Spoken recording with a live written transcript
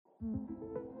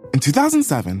In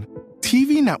 2007,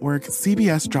 TV network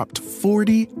CBS dropped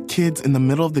 40 kids in the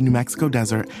middle of the New Mexico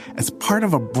desert as part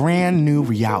of a brand new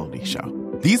reality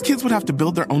show. These kids would have to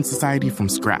build their own society from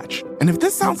scratch. And if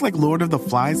this sounds like Lord of the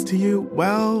Flies to you,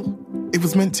 well, it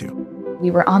was meant to. We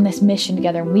were on this mission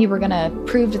together, and we were going to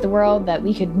prove to the world that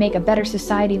we could make a better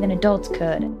society than adults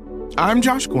could. I'm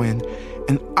Josh Gwynn,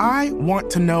 and I want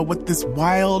to know what this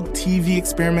wild TV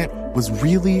experiment was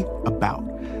really about.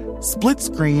 Split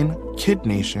Screen, Kid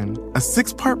Nation, a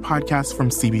 6-part podcast from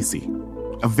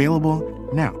CBC. Available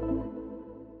now.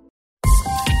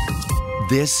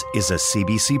 This is a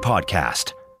CBC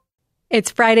podcast.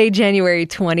 It's Friday, January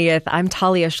 20th. I'm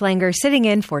Talia Schlanger, sitting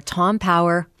in for Tom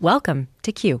Power. Welcome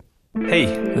to Q. Hey,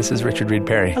 this is Richard Reed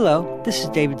Perry. Hello, this is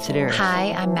David Sedaris.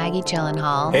 Hi, I'm Maggie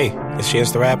Gyllenhaal. Hey, it's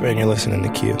Chance the Rapper, and you're listening to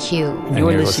Q. And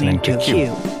you're listening to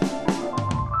Q.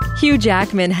 Hugh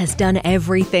Jackman has done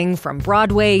everything from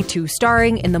Broadway to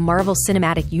starring in the Marvel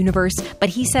Cinematic Universe, but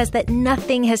he says that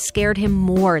nothing has scared him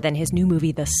more than his new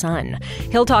movie, The Son.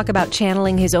 He'll talk about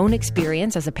channeling his own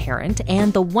experience as a parent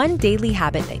and the one daily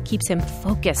habit that keeps him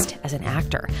focused as an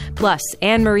actor. Plus,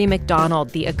 Anne-Marie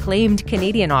MacDonald, the acclaimed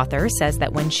Canadian author, says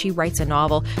that when she writes a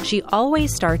novel, she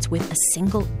always starts with a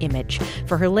single image.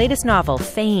 For her latest novel,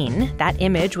 Fane, that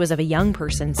image was of a young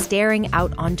person staring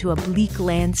out onto a bleak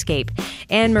landscape.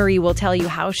 Anne-Marie will tell you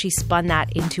how she spun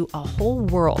that into a whole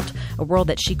world, a world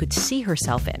that she could see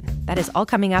herself in. That is all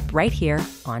coming up right here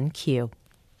on Q.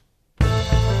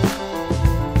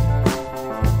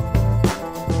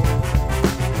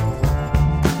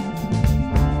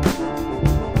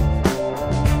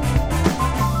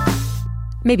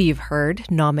 Maybe you've heard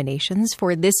nominations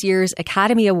for this year's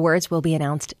Academy Awards will be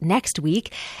announced next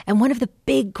week. And one of the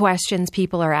big questions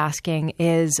people are asking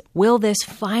is, will this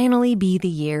finally be the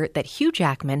year that Hugh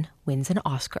Jackman wins an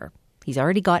Oscar? He's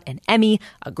already got an Emmy,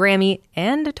 a Grammy,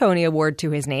 and a Tony Award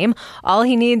to his name. All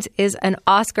he needs is an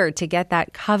Oscar to get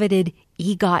that coveted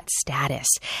EGOT status.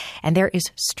 And there is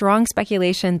strong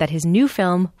speculation that his new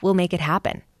film will make it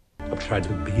happen. I've tried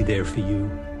to be there for you.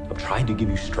 I've tried to give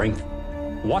you strength.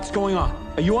 What's going on?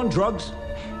 Are you on drugs?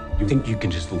 You think you can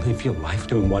just live your life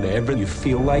doing whatever you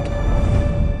feel like?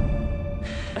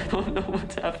 I don't know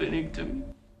what's happening to me.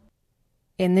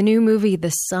 In the new movie, The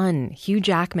Son, Hugh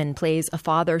Jackman plays a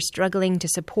father struggling to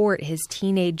support his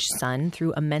teenage son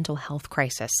through a mental health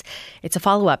crisis. It's a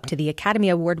follow-up to the Academy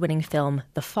Award-winning film,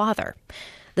 The Father.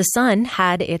 The Son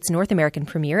had its North American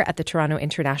premiere at the Toronto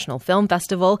International Film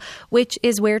Festival, which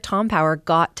is where Tom Power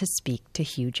got to speak to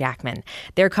Hugh Jackman.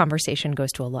 Their conversation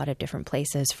goes to a lot of different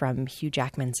places, from Hugh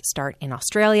Jackman's start in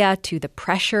Australia to the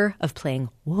pressure of playing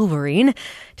Wolverine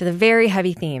to the very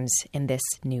heavy themes in this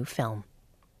new film.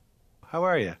 How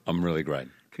are you? I'm really great.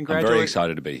 Congratulations. I'm very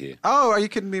excited to be here. Oh, are you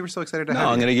kidding me? We're so excited to have you.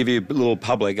 No, I'm going to give you a little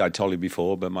public. I told you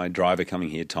before, but my driver coming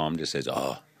here, Tom, just says,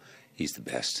 he's the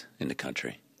best in the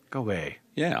country. Go away.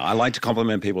 Yeah, I like to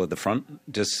compliment people at the front,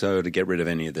 just so to get rid of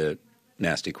any of the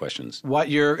nasty questions. What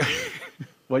you're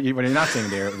not saying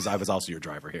there is I was also your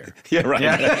driver here. Yeah, right.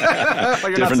 Yeah.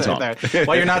 Different Tom.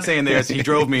 What you're not saying there is he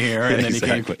drove me here, and then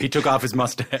exactly. he took off his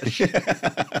mustache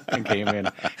and came in.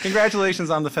 Congratulations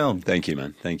on the film. Thank you,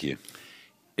 man. Thank you.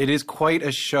 It is quite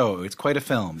a show. It's quite a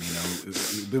film,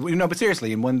 but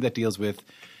seriously, and one that deals with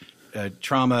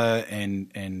trauma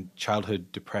and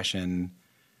childhood depression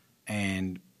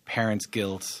and parents'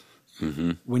 guilt.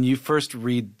 Mm-hmm. When you first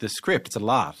read the script, it's a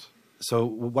lot. So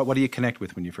what do you connect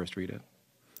with when you first read it?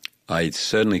 I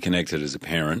certainly connected as a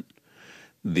parent.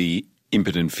 The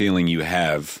impotent feeling you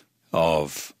have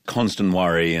of constant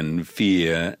worry and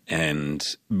fear, and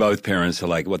both parents are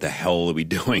like, what the hell are we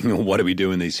doing, or what do we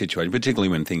do in these situations, particularly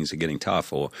when things are getting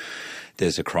tough or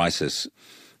there's a crisis.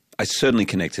 I certainly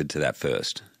connected to that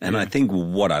first. And I think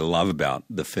what I love about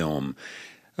the film,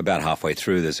 about halfway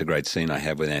through, there's a great scene I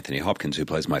have with Anthony Hopkins, who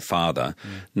plays my father.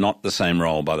 Not the same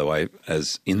role, by the way,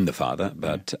 as in The Father,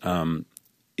 but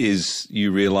is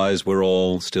you realize we're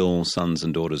all still sons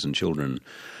and daughters and children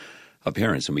of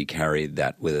parents, and we carry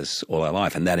that with us all our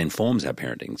life, and that informs our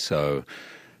parenting. So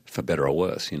for better or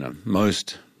worse,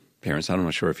 most parents, I'm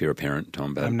not sure if you're a parent,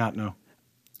 Tom, but I'm not, no.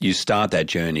 You start that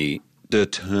journey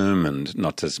determined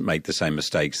not to make the same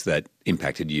mistakes that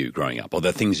impacted you growing up, or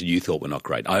the things that you thought were not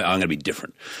great. I'm going to be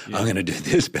different. Yeah. I'm going to do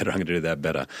this better. I'm going to do that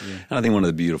better. Yeah. And I think one of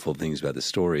the beautiful things about the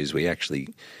story is we actually,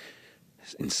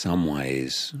 in some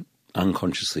ways,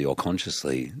 unconsciously or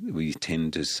consciously, we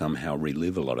tend to somehow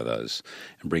relive a lot of those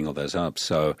and bring all those up.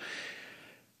 So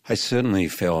I certainly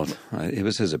felt it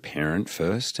was as a parent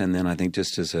first, and then I think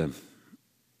just as a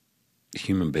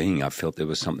human being, I felt there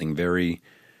was something very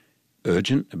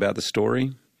urgent about the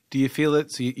story. Do you feel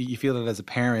it? So you feel it as a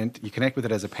parent. You connect with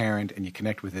it as a parent, and you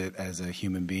connect with it as a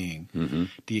human being. Mm-hmm.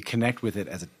 Do you connect with it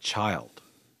as a child?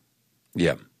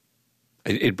 Yeah.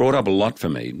 It brought up a lot for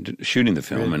me, shooting the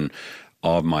film, and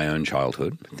of my own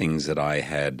childhood, things that I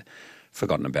had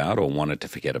forgotten about or wanted to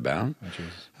forget about.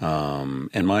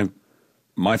 And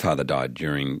my father died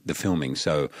during the filming,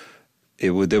 so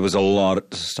there was a lot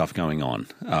of stuff going on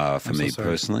for me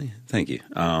personally. Thank you.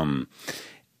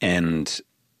 And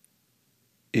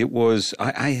it was,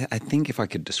 I think if I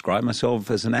could describe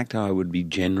myself as an actor, I would be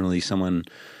generally someone,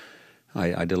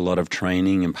 I did a lot of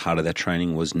training, and part of that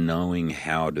training was knowing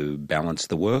how to balance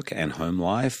the work and home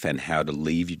life and how to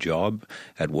leave your job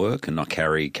at work and not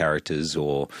carry characters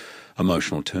or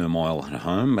emotional turmoil at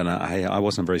home. And I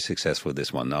wasn't very successful with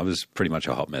this one. I was pretty much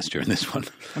a hot mess during this one.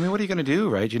 I mean, what are you going to do,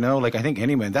 right? You know, like I think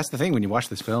anyone, that's the thing when you watch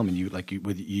this film and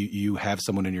you have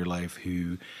someone in your life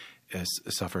who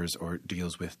suffers or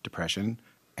deals with depression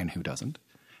and who doesn't.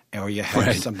 Or you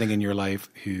have something in your life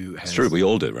who has... It's true, we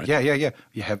all do, right? Yeah.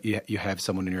 You have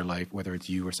someone in your life, whether it's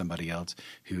you or somebody else,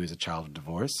 who is a child of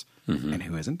divorce and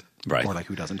who isn't. Right. Or like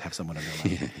who doesn't have someone in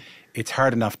their life. It's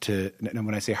hard enough to... And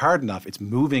when I say hard enough, it's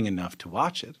moving enough to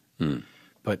watch it.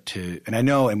 But to... And I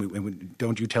know, and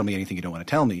don't you tell me anything you don't want to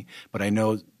tell me, but I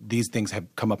know these things have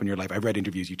come up in your life. I've read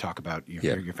interviews you talk about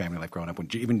your family life growing up.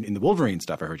 Even in the Wolverine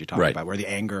stuff I heard you talk about, where the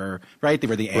anger... Where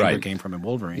the anger came from in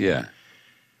Wolverine. Yeah.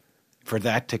 For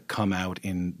that to come out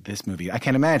in this movie, I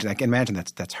can imagine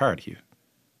that's hard, Hugh.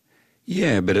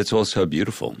 Yeah, but it's also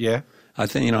beautiful. Yeah. I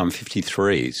think, I'm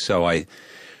 53, so I'm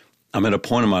at a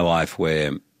point in my life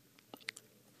where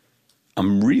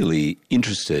I'm really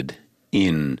interested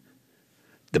in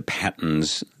the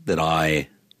patterns that I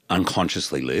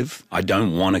unconsciously live. I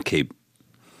don't want to keep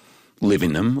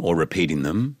living them or repeating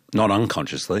them, not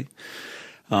unconsciously.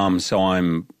 So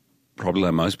I'm probably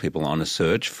like most people on a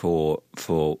search for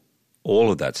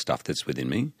all of that stuff that's within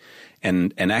me.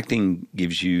 And acting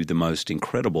gives you the most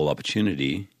incredible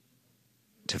opportunity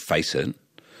to face it.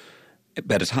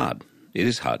 But it's hard. It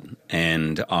is hard.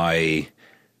 And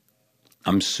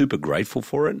I'm super grateful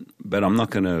for it, but I'm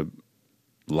not going to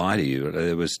lie to you.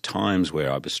 There was times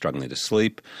where I was struggling to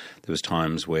sleep. There was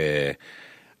times where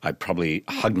I probably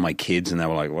hugged my kids and they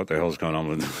were like, what the hell's going on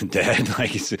with Dad?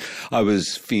 Like, I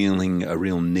was feeling a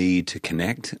real need to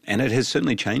connect. And it has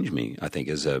certainly changed me, I think,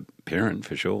 as a parent,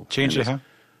 for sure. Changed you, huh?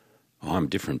 Oh, I'm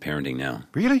different parenting now.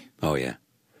 Really? Oh, yeah.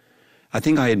 I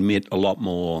think I admit a lot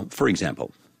more, for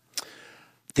example,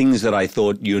 things that I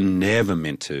thought you're never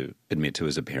meant to admit to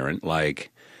as a parent.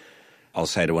 Like, I'll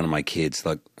say to one of my kids,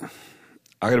 like,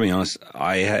 I got to be honest,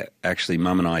 actually,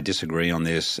 Mum and I disagree on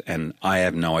this, and I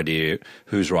have no idea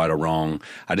who's right or wrong.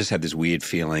 I just have this weird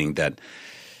feeling that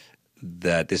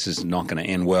this is not going to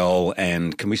end well,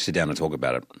 and can we sit down and talk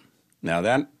about it? Now,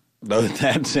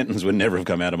 that sentence would never have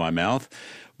come out of my mouth.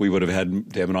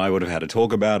 Deb and I would have had to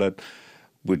talk about it,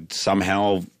 would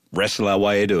somehow wrestle our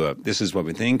way to this is what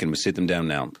we think, and we sit them down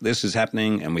now. This is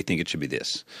happening, and we think it should be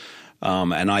this.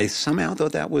 And I somehow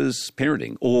thought that was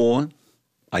parenting, or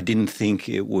I didn't think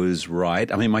it was right.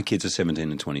 I mean, my kids are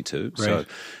 17 and 22, so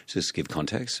just to give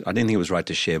context, I didn't think it was right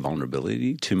to share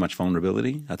vulnerability, too much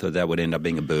vulnerability. I thought that would end up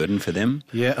being a burden for them.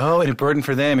 Yeah. Oh, and a burden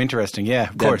for them. Interesting. Yeah,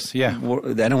 of course. Yeah.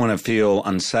 They don't want to feel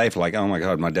unsafe, like, oh my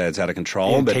God, my dad's out of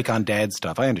control. Yeah, but take on dad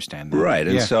stuff. I understand that. Right.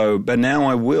 And so, but now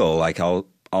I will. Like,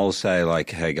 I'll say, like,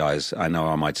 hey guys, I know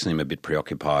I might seem a bit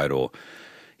preoccupied, or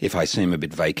if I seem a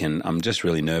bit vacant, I'm just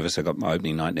really nervous. I got my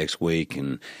opening night next week,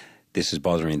 and this is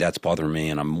bothering me, that's bothering me,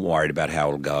 and I'm worried about how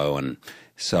it'll go. And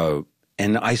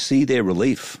I see their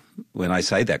relief when I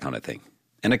say that kind of thing,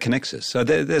 and it connects us. So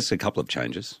there's a couple of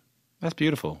changes. That's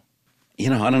beautiful. I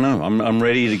don't know. I'm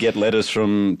ready to get letters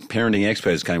from parenting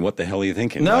experts going, what the hell are you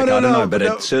thinking? I don't know. But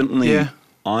it certainly,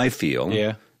 I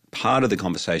feel part of the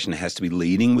conversation has to be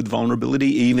leading with vulnerability,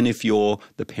 even if you're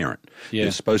the parent who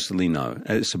supposedly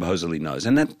knows.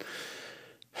 And that...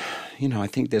 I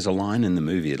think there's a line in the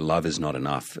movie, love is not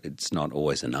enough. It's not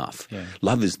always enough. Yeah.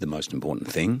 Love is the most important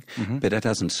thing, but it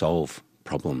doesn't solve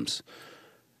problems.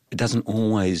 It doesn't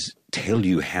always tell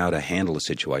you how to handle a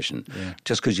situation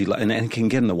just because and it can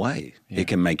get in the way. Yeah. It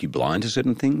can make you blind to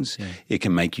certain things. Yeah. It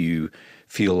can make you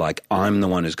feel like I'm the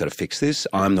one who's got to fix this.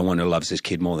 I'm the one who loves this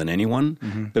kid more than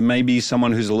anyone. But maybe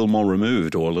someone who's a little more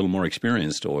removed or a little more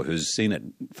experienced or who's seen it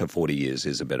for 40 years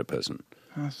is a better person.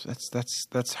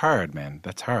 That's hard, man.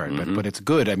 That's hard, but it's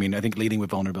good. I mean, I think leading with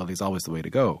vulnerability is always the way to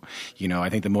go. I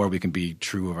think the more we can be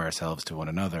true of ourselves to one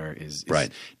another is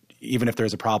right. Even if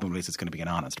there's a problem, at least it's going to be an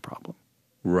honest problem.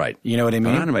 Right. You know what I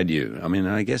mean? I don't know about you. I mean,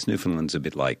 I guess Newfoundland's a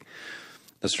bit like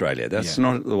Australia. That's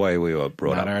not the way we were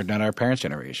brought up. Not our parents'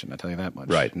 generation, I'll tell you that much.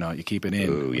 Right. No, you keep it in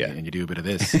and you do a bit of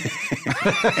this.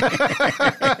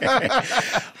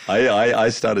 I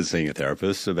started seeing a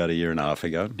therapist about 1.5 years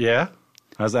ago. Yeah?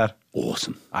 How's that?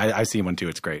 Awesome. I've seen one too.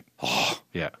 It's great. Oh.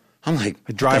 Yeah. I'm like,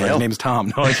 the driver, his name's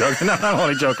Tom. No, I'm joking. No, I'm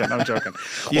only joking. I'm joking.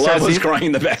 I was crying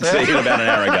in the back seat about an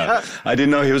hour ago. I didn't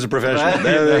know he was a professional.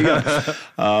 There you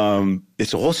go.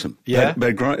 It's awesome. Yeah.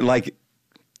 But like,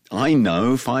 I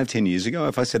know 5-10 years ago,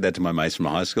 if I said that to my mates from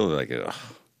high school, they're like, oh,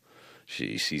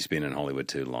 she's been in Hollywood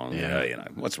too long. Yeah. You know,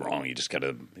 what's wrong? You just got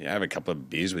to have a couple of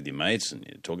beers with your mates and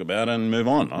you talk about it and move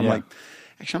on. I'm like,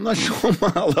 actually, I'm not sure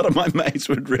a lot of my mates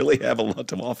would really have a lot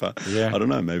to offer. Yeah. I don't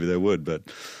know. Maybe they would, but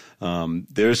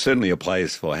there is certainly a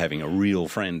place for having a real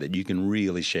friend that you can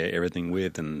really share everything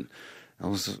with. And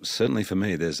certainly for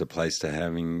me, there's a place to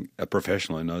having a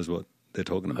professional who knows what they're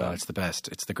talking about. It's the best.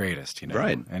 It's the greatest, you know.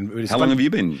 Right. And how long have you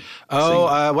been?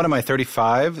 What am I?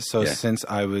 35. So since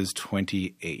I was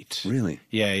 28. Really?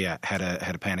 Yeah. Had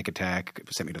a panic attack.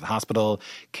 Sent me to the hospital.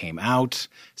 Came out.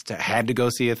 Had to go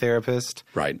see a therapist.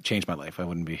 Right. Changed my life. I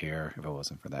wouldn't be here if it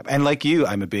wasn't for that. And like you,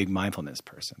 I'm a big mindfulness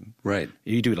person. Right.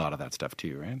 You do a lot of that stuff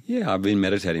too, right? Yeah, I've been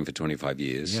meditating for 25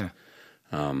 years. Yeah.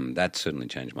 That certainly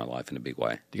changed my life in a big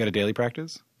way. You got a daily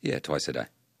practice? Yeah, twice a day.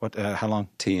 What? How long?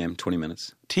 TM, 20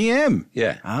 minutes. TM?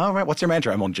 Yeah. All right. What's your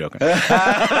mantra? I'm only joking.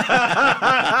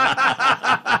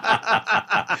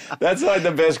 That's like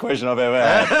the best question I've ever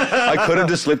had. I could have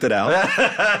just slipped it out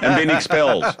and been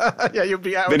expelled. Yeah, you'd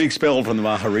be out. Been expelled from the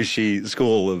Maharishi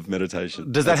School of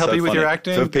Meditation. Does that help you with your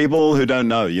acting? For people who don't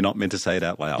know, you're not meant to say it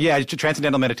out loud. Yeah,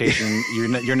 transcendental meditation.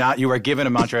 You're not. You are given a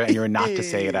mantra and you're not to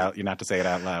say it out. You're not to say it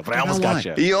out loud. But I almost got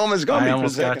you. You almost got me. I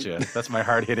almost got you. That's my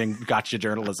hard hitting gotcha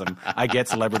journalism. I get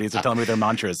celebrities to tell me their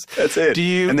mantras. That's it.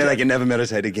 And then I can never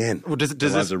meditate again. Well, does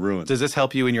this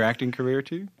help you in your acting career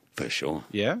too? For sure.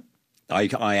 Yeah.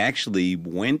 I actually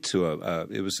went to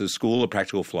it was a school of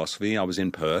practical philosophy. I was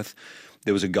in Perth.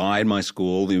 There was a guy in my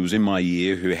school who was in my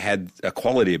year who had a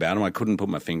quality about him I couldn't put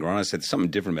my finger on. I said,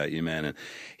 something different about you, man. And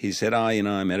he said, I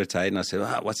meditate. And I said,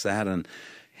 what's that? And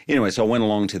anyway, so I went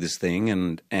along to this thing.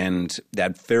 And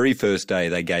that very first day,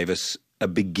 they gave us a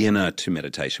beginner to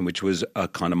meditation, which was a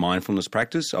kind of mindfulness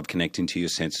practice of connecting to your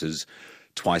senses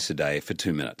twice a day for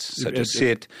 2 minutes. So just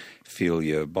sit, feel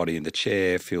your body in the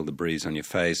chair, feel the breeze on your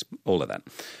face, all of that.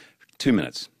 2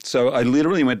 minutes. So I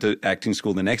literally went to acting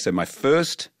school the next day, my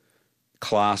first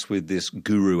class with this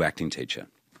guru acting teacher.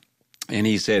 And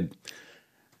he said,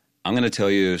 I'm going to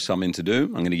tell you something to do.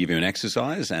 I'm going to give you an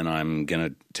exercise, and I'm going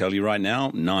to tell you right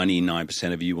now,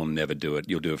 99% of you will never do it.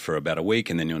 You'll do it for about a week,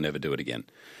 and then you'll never do it again.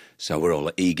 So we're all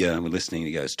eager and we're listening.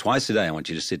 He goes, twice a day, I want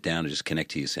you to sit down and just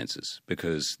connect to your senses,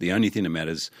 because the only thing that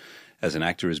matters as an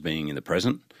actor is being in the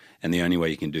present, and the only way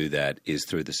you can do that is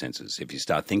through the senses. If you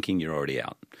start thinking, you're already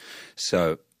out.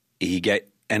 So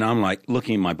and I'm like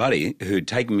looking at my buddy who'd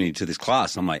taken me to this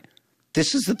class. I'm like,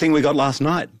 this is the thing we got last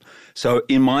night. So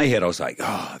in my head, I was like,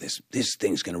 this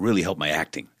thing's going to really help my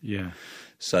acting. Yeah.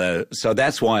 So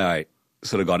that's why I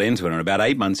sort of got into it. And about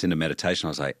 8 months into meditation, I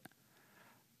was like,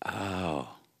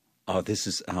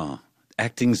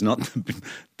 acting's not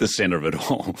the center of it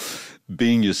all.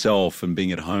 Being yourself and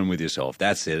being at home with yourself,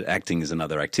 that's it. Acting is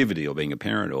another activity, or being a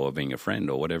parent or being a friend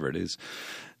or whatever it is.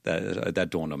 That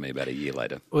dawned on me about a year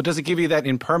later. Well, does it give you that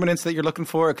impermanence that you're looking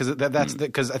for?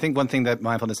 Because I think one thing that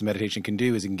mindfulness and meditation can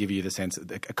do is it can give you the sense of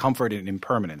a comfort in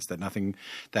impermanence, that nothing,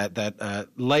 that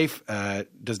life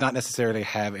does not necessarily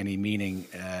have any meaning,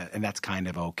 and that's kind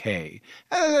of okay.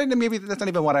 Maybe that's not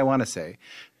even what I want to say.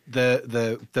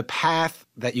 The path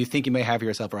that you think you may have for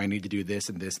yourself, or I need to do this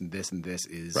and this and this and this,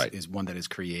 is one that is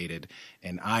created.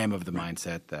 And I am of the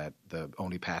mindset that the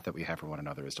only path that we have for one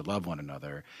another is to love one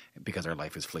another, because our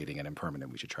life is fleeting and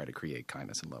impermanent. We should try to create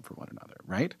kindness and love for one another,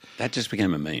 right? That just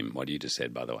became a meme, what you just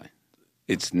said, by the way.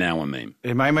 It's now a meme.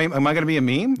 Am I going to be a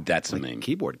meme? That's like a meme.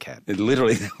 Keyboard cat. It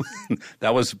literally,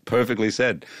 that was perfectly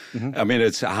said. Mm-hmm. I mean,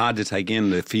 it's hard to take in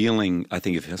the feeling. I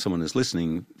think if someone is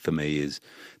listening, for me, is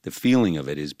the feeling of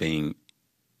it is being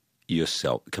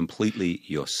yourself, completely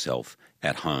yourself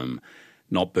at home,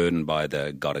 not burdened by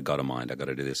the gotta mind. I got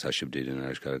to do this. I should do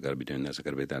this. I got to be doing this. I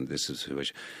got to be done. This is who I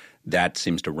should. That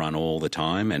seems to run all the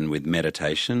time. And with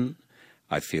meditation,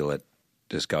 I feel it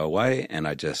just go away, and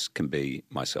I just can be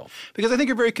myself. Because I think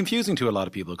you're very confusing to a lot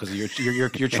of people because of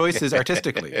your choices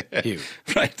artistically, Hugh.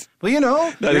 Right. Well, you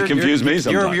know, it confused me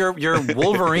sometimes. You're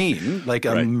Wolverine, like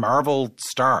a right. Marvel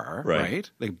star, right?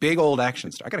 Like big old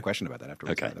action star. I got a question about that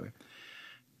afterwards, by the way.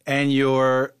 And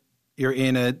you're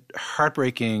in a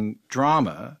heartbreaking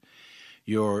drama.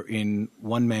 You're in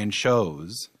one-man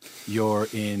shows. You're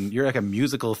like a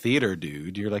musical theater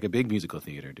dude. You're like a big musical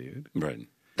theater dude. Right.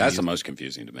 That's the most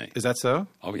confusing to me. Is that so?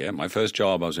 Oh, yeah. My first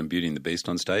job, I was in Beauty and the Beast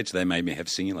on stage. They made me have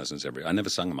singing lessons I never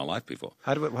sung in my life before.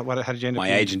 How did you end up?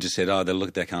 My agent just said,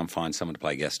 they can't find someone to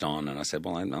play Gaston. And I said,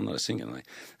 well, I'm not a singer. And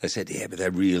they said, yeah, but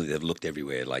they've looked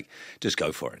everywhere. Like, just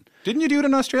go for it. Didn't you do it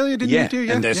in Australia? Yeah,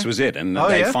 and this was it. And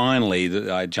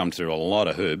finally, I jumped through a lot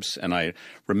of hoops. And I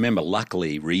remember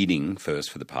luckily reading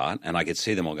first for the part. And I could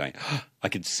see them all going, oh. I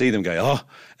could see them go, oh.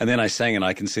 And then I sang and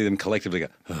I can see them collectively go,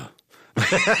 oh.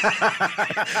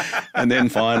 And then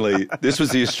finally, this was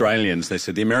the Australians. They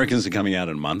said, the Americans are coming out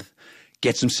in a month.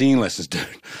 Get some singing lessons, dude.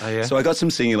 Oh, yeah? So I got some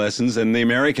singing lessons, and the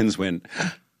Americans went,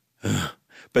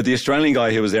 but the Australian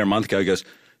guy who was there a month ago goes,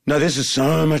 no, this is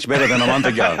so much better than a month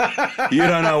ago. You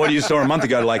don't know what you saw a month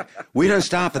ago. Like, we don't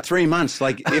start for 3 months.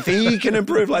 Like, if he can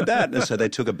improve like that. And so they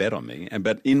took a bet on me.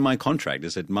 But in my contract, it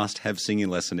said must have singing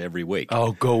lesson every week.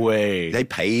 Oh, go away. They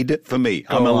paid for me.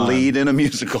 I'm a lead in a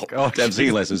musical to have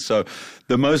singing lessons. So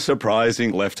the most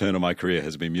surprising left turn of my career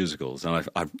has been musicals. And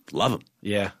I love them.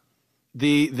 Yeah. So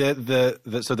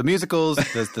the musicals,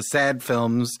 the sad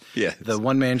films, yes. The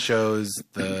one-man shows,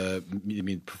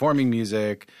 performing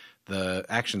music, the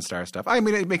action star stuff. I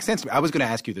mean, it makes sense to me. I was going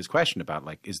to ask you this question about,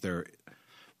 like,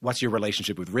 what's your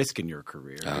relationship with risk in your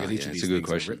career? It's a good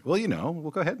question. Well,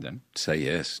 go ahead then. Say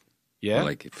yes.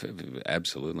 Yeah?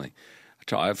 Absolutely.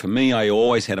 For me, I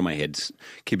always had in my head,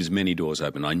 keep as many doors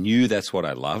open. I knew that's what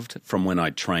I loved from when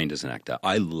I trained as an actor.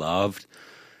 I loved...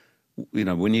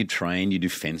 when you train, you do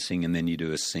fencing and then you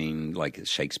do a scene like a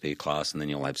Shakespeare class and then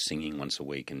you'll have singing once a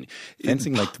week. And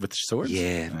fencing like with swords?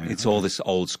 Yeah. It's all this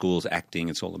old school's acting.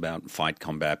 It's all about fight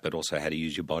combat, but also how to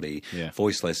use your body,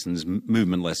 voice lessons,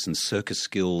 movement lessons, circus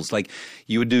skills. Like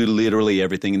you would do literally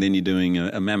everything and then you're doing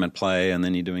a mammoth play and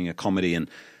then you're doing a comedy. And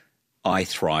I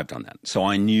thrived on that. So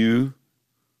I knew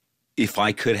if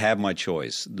I could have my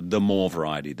choice, the more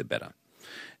variety, the better.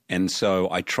 And so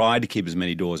I tried to keep as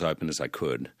many doors open as I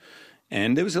could.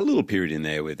 And there was a little period in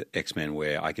there with X-Men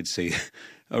where I could see,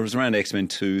 I was around X-Men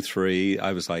 2, 3,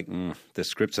 I was like, the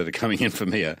scripts that are coming in for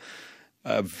me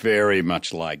are very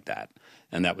much like that.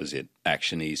 And that was it,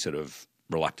 action-y sort of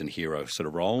reluctant hero sort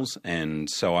of roles. And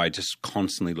so I just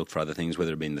constantly looked for other things,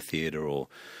 whether it be in the theatre or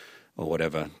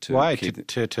whatever. Why?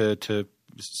 To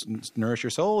nourish your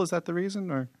soul? Is that the reason?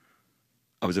 Or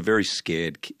I was a very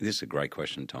scared this is a great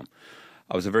question, Tom.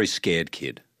 I was a very scared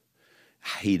kid,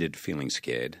 hated feeling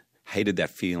scared. Hated that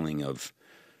feeling of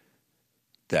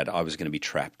that I was going to be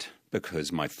trapped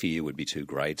because my fear would be too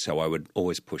great. So I would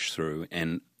always push through.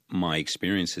 And my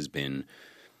experience has been,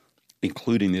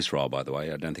 including this role, by the way,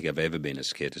 I don't think I've ever been as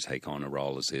scared to take on a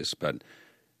role as this. But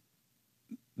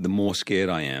the more scared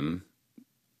I am,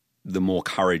 the more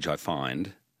courage I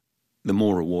find, the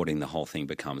more rewarding the whole thing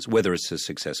becomes, whether it's a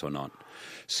success or not.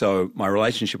 So my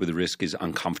relationship with the risk is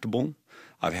uncomfortable.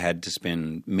 I've had to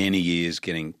spend many years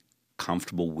getting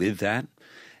comfortable with that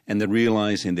and then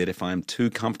realizing that if I'm too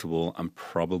comfortable, I'm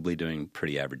probably doing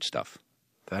pretty average stuff.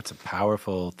 That's a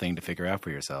powerful thing to figure out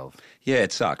for yourself. Yeah,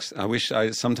 it sucks.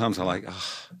 Sometimes I like,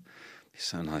 it's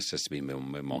so nice just to be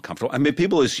more comfortable. I mean,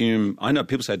 people assume, I know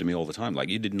people say to me all the time, like,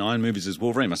 you did 9 movies as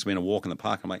Wolverine, must have been a walk in the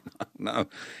park. I'm like, no.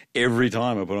 Every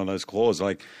time I put on those claws,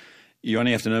 like, you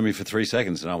only have to know me for 3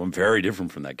 seconds and I'm very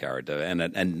different from that character.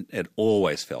 And it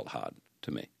always felt hard to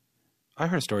me. I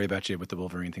heard a story about you with the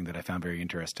Wolverine thing that I found very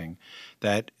interesting,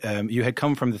 that you had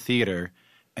come from the theater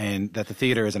and that the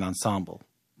theater is an ensemble.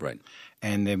 Right.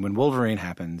 And then when Wolverine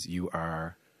happens, you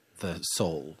are the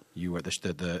soul. You are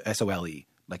the S-O-L-E.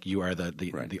 Like you are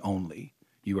the only.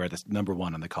 You are the number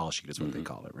one on the call sheet is what they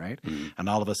call it, right? Mm-hmm. And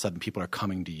all of a sudden people are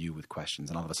coming to you with questions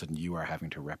and all of a sudden you are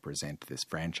having to represent this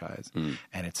franchise.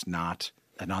 And it's not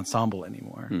an ensemble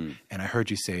anymore. And I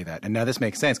heard you say that. And now this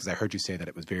makes sense because I heard you say that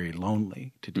it was very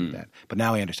lonely to do that. But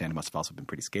now I understand it must have also been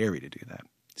pretty scary to do that.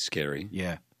 Scary.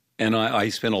 Yeah. And I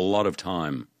spent a lot of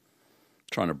time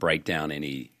trying to break down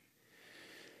any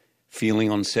feeling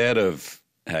on set of,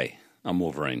 hey, I'm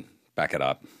Wolverine. Back it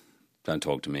up. Don't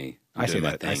talk to me. I say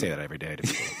that every day to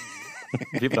people.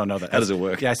 People don't know that. How does it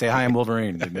work? Yeah, I say, hi, I'm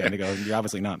Wolverine. And they go, you're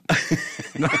obviously not.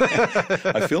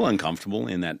 I feel uncomfortable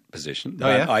in that position. Oh,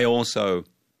 yeah? I also,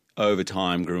 over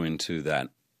time, grew into that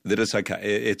it's okay.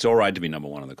 It's all right to be number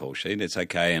one on the call sheet. It's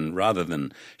okay. And rather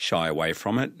than shy away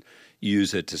from it,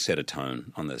 use it to set a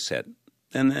tone on the set.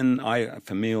 And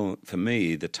for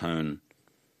me, the tone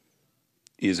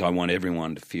is I want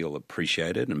everyone to feel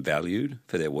appreciated and valued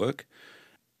for their work.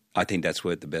 I think that's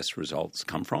where the best results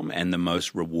come from and the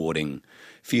most rewarding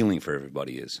feeling for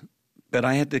everybody is. But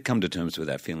I had to come to terms with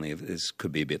that feeling of this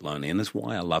could be a bit lonely, and that's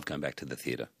why I love going back to the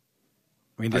theatre.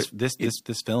 I mean, this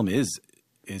film is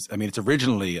I mean, it's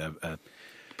originally a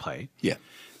play. Yeah.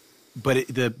 But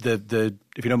the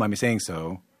if you don't mind me saying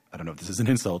so, I don't know if this is an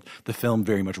insult, the film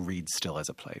very much reads still as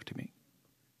a play to me.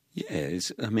 Yeah,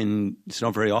 it's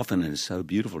not very often, and it's so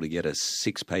beautiful to get a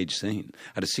 6-page scene.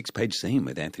 I had a 6-page scene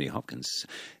with Anthony Hopkins,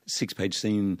 6-page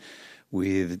scene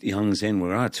with Young Zen,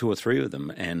 where 2 or 3 of them,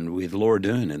 and with Laura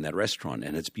Dern in that restaurant.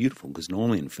 And it's beautiful because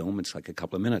normally in film it's like a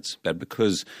couple of minutes. But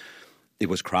because it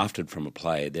was crafted from a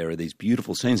play, there are these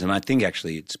beautiful scenes. And I think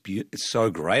actually it's so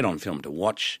great on film to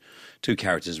watch 2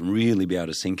 characters and really be able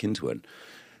to sink into it.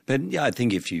 But yeah, I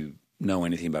think if you know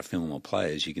anything about film or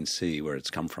plays, you can see where it's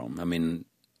come from. I mean,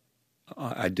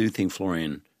 I do think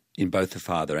Florian, in both The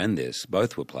Father and this,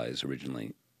 both were plays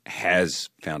originally, has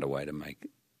found a way to make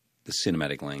the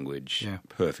cinematic language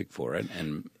perfect for it.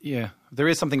 And yeah, there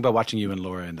is something about watching you and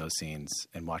Laura in those scenes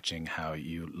and watching how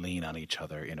you lean on each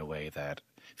other in a way that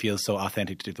feels so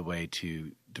authentic to the way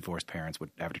two divorced parents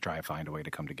would have to try and find a way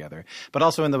to come together, but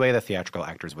also in the way that theatrical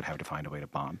actors would have to find a way to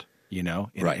bond. In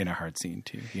a hard scene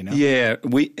too, Yeah,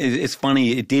 it's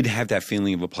funny. It did have that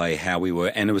feeling of a play, how we were,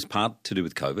 and it was part to do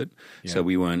with COVID. Yeah. So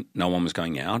no one was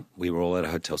going out. We were all at a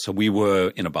hotel. So we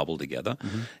were in a bubble together,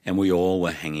 and we all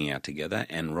were hanging out together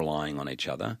and relying on each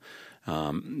other.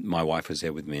 My wife was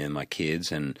there with me and my kids,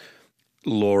 and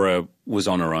Laura was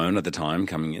on her own at the time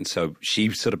coming in. So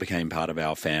she sort of became part of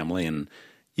our family, and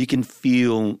you can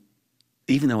feel,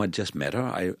 even though I'd just met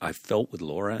her, I felt with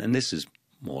Laura, and this is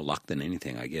more luck than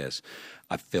anything, I guess.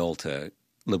 I felt that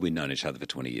we'd known each other for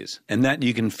 20 years, and that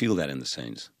you can feel that in the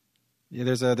scenes. Yeah,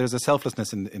 there's a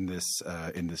selflessness in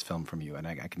this film from you, and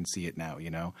I can see it now.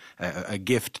 A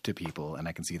gift to people, and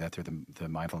I can see that through the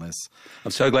mindfulness. I'm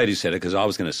so glad you said it, because I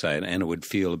was going to say it, and it would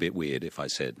feel a bit weird if I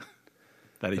said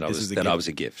that I was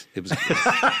a gift. It was a gift.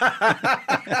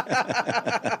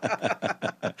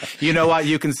 You know what?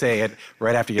 You can say it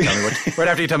right after you tell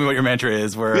me what your mantra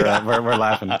is. We're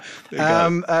laughing.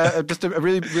 Just a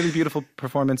really, really beautiful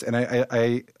performance, and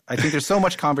I think there's so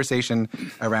much conversation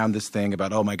around this thing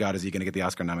about, oh my God, is he going to get the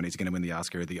Oscar nominee? Is he going to win the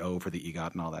Oscar, the O for the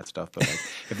EGOT, and all that stuff? But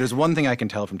if there's one thing I can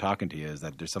tell from talking to you is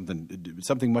that there's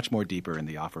something much more deeper in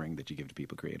the offering that you give to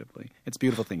people creatively. It's a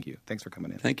beautiful. Thank you. Thanks for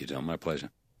coming in. Thank you, Tom. My pleasure.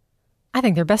 I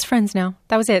think they're best friends now.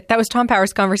 That was it. That was Tom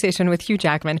Power's conversation with Hugh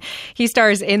Jackman. He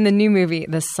stars in the new movie,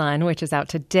 The Son, which is out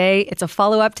today. It's a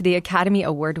follow-up to the Academy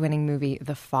Award-winning movie,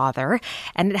 The Father,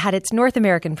 and it had its North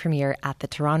American premiere at the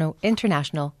Toronto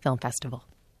International Film Festival.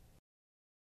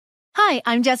 Hi,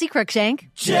 I'm Jessie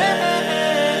Cruikshank. Jessie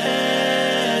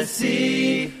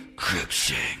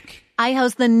Cruikshank. I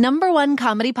host the #1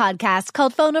 comedy podcast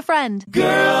called Phone a Friend.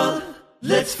 Girl,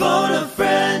 let's phone a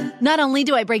friend. Not only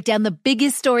do I break down the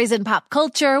biggest stories in pop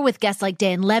culture with guests like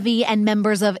Dan Levy and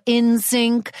members of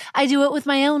NSYNC, I do it with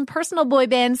my own personal boy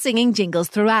band singing jingles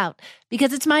throughout.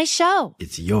 Because it's my show.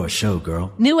 It's your show,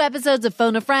 girl. New episodes of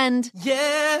Phone a Friend.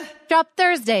 Yeah. Drop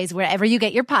Thursdays wherever you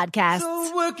get your podcasts.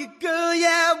 So work it, girl,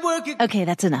 yeah, work it. Okay,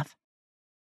 that's enough.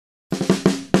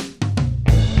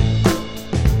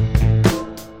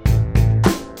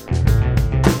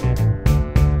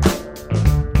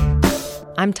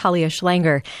 I'm Talia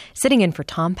Schlanger, sitting in for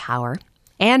Tom Power.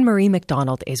 Anne-Marie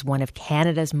MacDonald is one of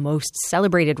Canada's most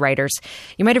celebrated writers.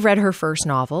 You might have read her first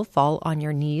novel, Fall on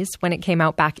Your Knees, when it came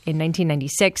out back in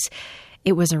 1996.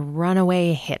 It was a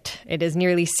runaway hit. It is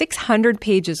nearly 600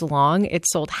 pages long. It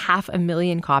sold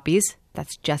 500,000 copies.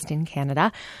 That's just in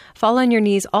Canada. Fall on Your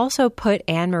Knees also put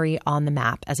Anne-Marie on the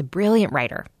map as a brilliant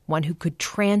writer, one who could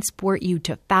transport you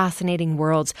to fascinating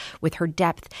worlds with her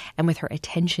depth and with her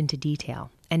attention to detail.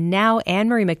 And now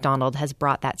Anne-Marie MacDonald has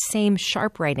brought that same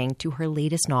sharp writing to her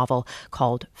latest novel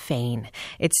called Fane.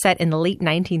 It's set in the late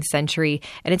 19th century,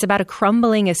 and it's about a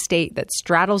crumbling estate that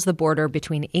straddles the border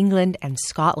between England and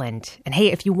Scotland. And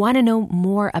hey, if you want to know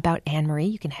more about Anne-Marie,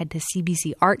 you can head to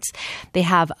CBC Arts. They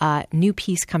have a new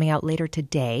piece coming out later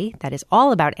today that is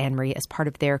all about Anne-Marie as part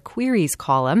of their Queries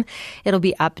column. It'll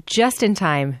be up just in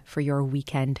time for your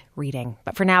weekend reading.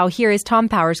 But for now, here is Tom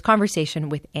Power's conversation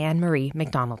with Anne-Marie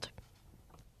MacDonald.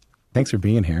 Thanks for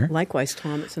being here. Likewise,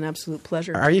 Tom. It's an absolute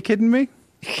pleasure. Are you kidding me?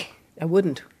 I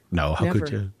wouldn't. No, how Never. could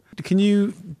you? Can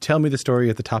you tell me the story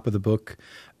at the top of the book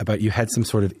about you had some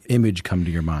sort of image come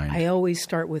to your mind? I always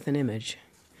start with an image.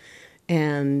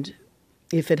 And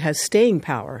if it has staying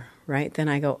power, right, then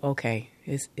I go, okay,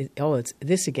 it's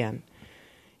this again.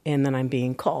 And then I'm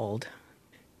being called.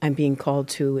 I'm being called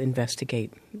to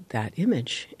investigate that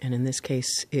image. And in this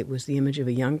case, it was the image of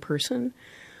a young person.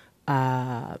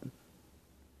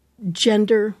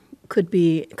 Gender could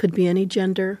be any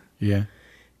gender. Yeah.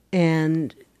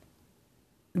 And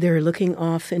they're looking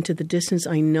off into the distance.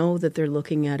 I know that they're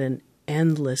looking at an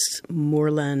endless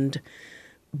moorland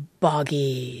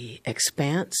boggy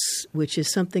expanse, which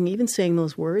is something, even saying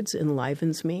those words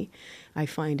enlivens me. I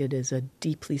find it is a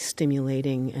deeply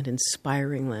stimulating and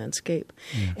inspiring landscape.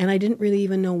 And I didn't really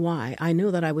even know why. I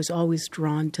know that I was always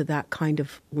drawn to that kind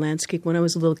of landscape. When I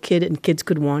was a little kid and kids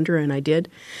could wander, and I did,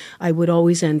 I would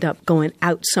always end up going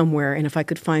out somewhere, and if I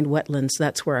could find wetlands,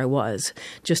 that's where I was,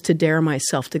 just to dare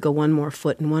myself to go one more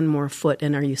foot,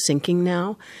 and are you sinking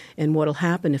now? And what'll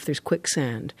happen if there's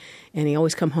quicksand? And he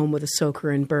always come home with a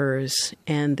soaker and burrs.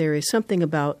 And there is something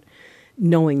about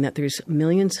knowing that there's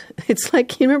millions. It's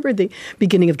like, you remember the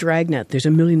beginning of Dragnet, there's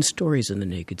a million stories in the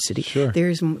Naked City. Sure. There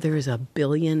is a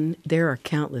billion. There are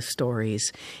countless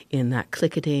stories in that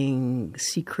clicketing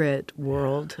secret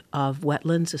world of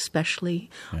wetlands, especially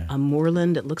a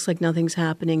moorland. It looks like nothing's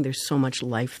happening. There's so much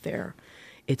life there.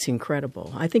 It's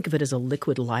incredible. I think of it as a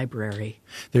liquid library.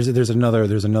 There's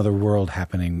another world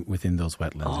happening within those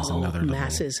wetlands. There's another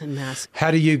masses and masses.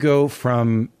 How do you go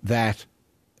from that,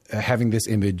 having this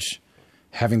image,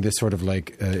 having this sort of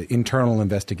like internal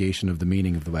investigation of the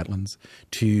meaning of the wetlands,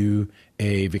 to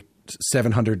a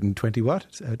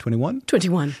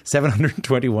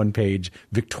 721 page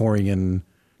Victorian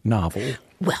novel?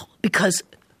 Well, because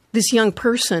this young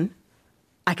person,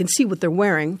 I can see what they're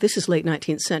wearing. This is late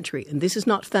 19th century, and this is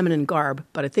not feminine garb,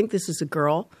 but I think this is a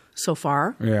girl so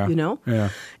far, you know? Yeah.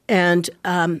 And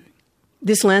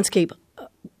this landscape,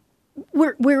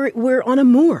 we're on a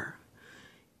moor.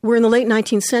 We're in the late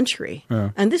 19th century,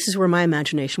 and this is where my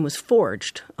imagination was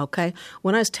forged, okay?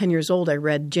 When I was 10 years old, I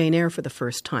read Jane Eyre for the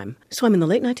first time. So I'm in the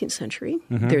late 19th century.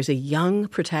 There's a young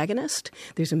protagonist.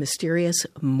 There's a mysterious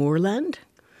moorland.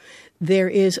 There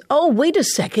is, oh, wait a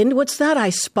second, what's that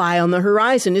I spy on the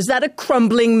horizon? Is that a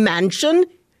crumbling mansion?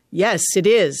 Yes, it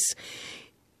is.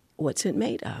 What's it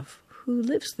made of? Who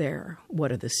lives there?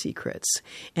 What are the secrets?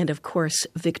 And of course,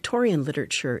 Victorian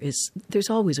literature there's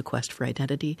always a quest for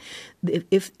identity.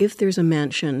 If there's a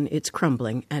mansion, it's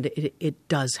crumbling, and it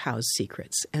does house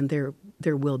secrets, and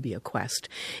there will be a quest.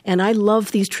 And I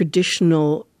love these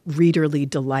traditional readerly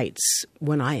delights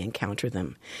when I encounter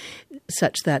them,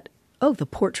 such that, oh, the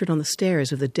portrait on the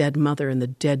stairs of the dead mother and the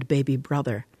dead baby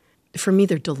brother. For me,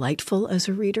 they're delightful as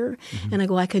a reader. And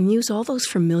I can use all those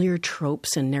familiar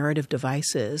tropes and narrative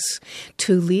devices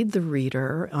to lead the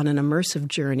reader on an immersive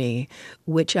journey,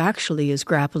 which actually is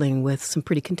grappling with some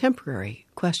pretty contemporary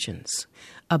questions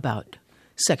about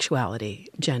sexuality,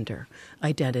 gender,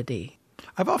 identity.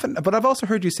 I've also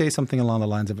heard you say something along the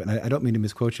lines of, and I don't mean to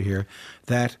misquote you here,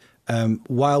 that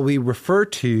while we refer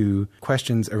to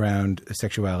questions around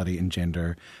sexuality and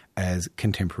gender as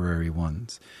contemporary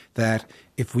ones, that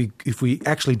if we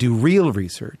actually do real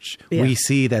research, we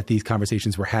see that these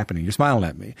conversations were happening. You're smiling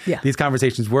at me. Yeah. These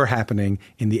conversations were happening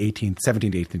in the 17th,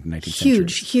 18th, and 19th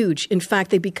centuries. Huge. In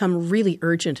fact, they become really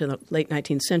urgent in the late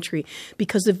 19th century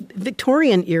because the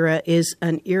Victorian era is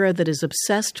an era that is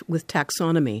obsessed with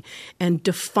taxonomy and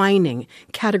defining,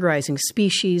 categorizing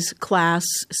species, class,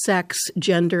 sex,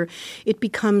 gender. It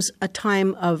becomes a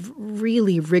time of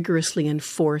really rigorously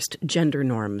enforced gender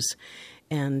norms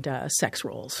and sex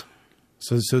roles.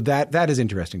 So that is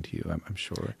interesting to you, I'm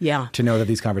sure. Yeah. To know that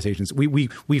these conversations, we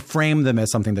frame them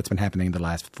as something that's been happening in the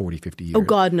last 40, 50 years. Oh,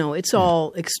 God, no. It's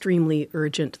all extremely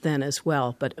urgent then as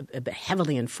well, but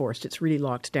heavily enforced. It's really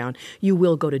locked down. You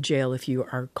will go to jail if you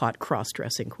are caught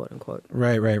cross-dressing, quote unquote.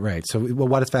 Right. So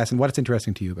what is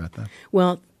interesting to you about that?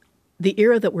 Well, the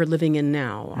era that we're living in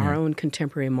now, our own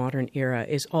contemporary modern era,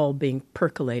 is all being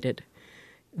percolated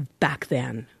back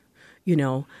then. You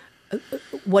know,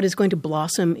 what is going to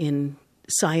blossom in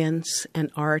science and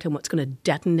art and what's going to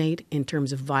detonate in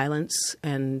terms of violence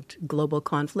and global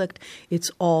conflict,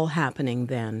 it's all happening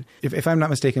then. If I'm not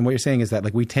mistaken, what you're saying is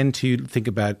that we tend to think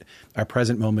about our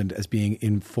present moment as being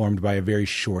informed by a very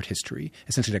short history,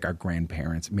 essentially like our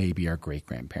grandparents, maybe our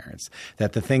great-grandparents,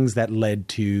 that the things that led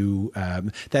to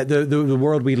that the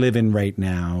world we live in right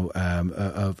now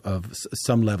of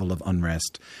some level of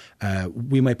unrest,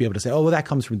 we might be able to say, oh, well, that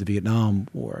comes from the Vietnam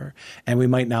War. And we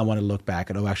might now want to look back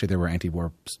at, oh, actually, there were anti-war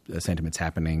sentiments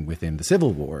happening within the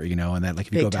Civil War, you know, and that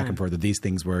if you go back and forth, these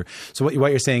things were. So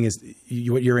what you're saying is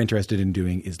what you're interested in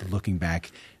doing is looking back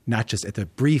not just at the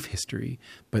brief history,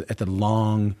 but at the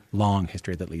long, long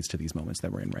history that leads to these moments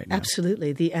that we're in right now.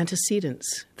 Absolutely. The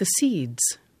antecedents, the seeds.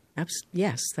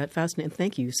 Yes, that fascinating.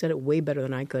 Thank you. You said it way better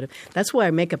than I could have. That's why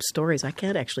I make up stories. I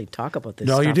can't actually talk about this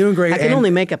stuff. No, you're doing great. I can only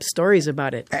make up stories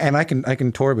about it. And I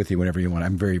can tour with you whenever you want.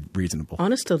 I'm very reasonable.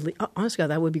 Honestly,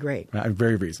 that would be great. I'm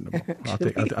very reasonable.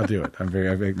 I'll do it. I'm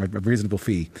a reasonable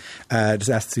fee. Just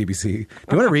ask the CBC. Do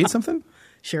you want to read something?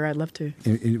 Sure, I'd love to.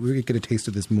 We could get a taste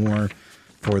of this more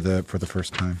for the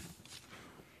first time.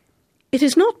 It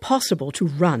is not possible to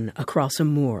run across a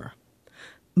moor.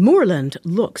 Moorland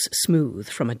looks smooth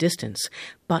from a distance,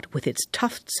 but with its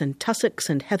tufts and tussocks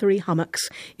and heathery hummocks,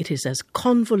 it is as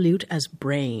convolute as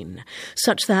brain,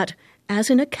 such that, as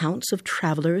in accounts of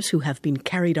travellers who have been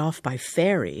carried off by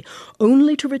fairy,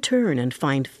 only to return and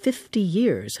find 50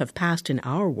 years have passed in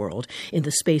our world in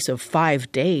the space of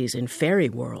 5 days in fairy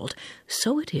world,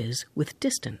 so it is with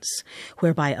distance,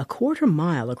 whereby a quarter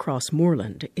mile across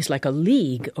moorland is like a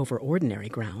league over ordinary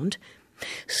ground.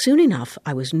 Soon enough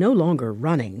I was no longer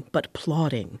running, but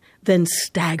plodding, then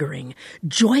staggering,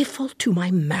 joyful to my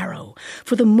marrow,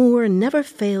 for the moor never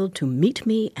failed to meet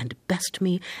me and best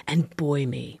me and buoy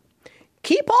me.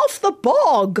 "Keep off the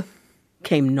bog!"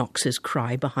 came Knox's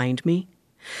cry behind me.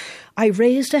 I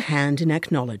raised a hand in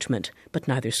acknowledgment, but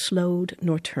neither slowed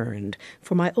nor turned,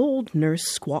 for my old nurse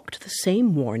squawked the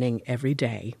same warning every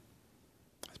day.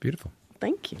 That's beautiful.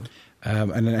 Thank you.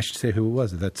 And then I should say who it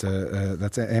was. That's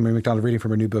Amory MacDonald reading from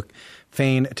her new book,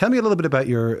 Fane. Tell me a little bit about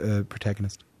your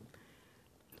protagonist.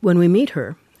 When we meet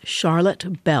her,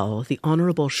 Charlotte Bell, the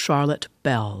Honourable Charlotte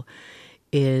Bell,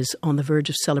 is on the verge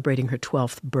of celebrating her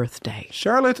 12th birthday.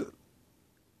 Charlotte?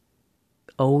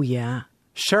 Oh, yeah.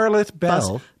 Charlotte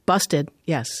Bell? Busted,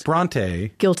 yes.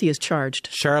 Bronte? Guilty as charged.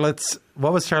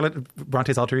 What was Charlotte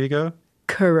Bronte's alter ego?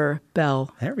 Currer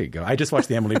Bell. There we go. I just watched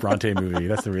the Emily Bronte movie.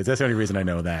 That's the only reason I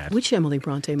know that. Which Emily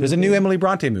Bronte movie? There's a new Emily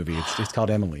Bronte movie. It's called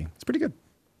Emily. It's pretty good.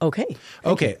 Okay.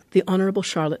 The Honourable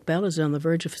Charlotte Bell is on the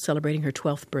verge of celebrating her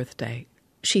 12th birthday.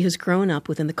 She has grown up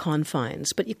within the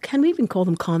confines, but can we even call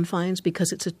them confines?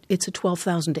 Because it's a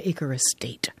 12,000-acre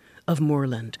estate of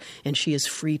moorland, and she is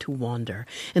free to wander.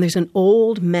 And there's an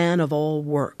old man of all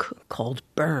work called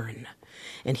Byrne,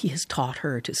 and he has taught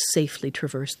her to safely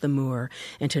traverse the moor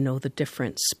and to know the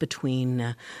difference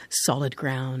between solid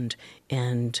ground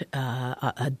and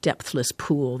a depthless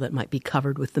pool that might be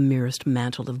covered with the merest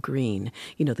mantle of green.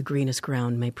 You know, the greenest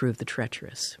ground may prove the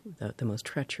treacherous, the most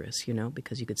treacherous,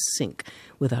 because you could sink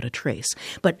without a trace.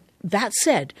 But that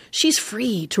said, she's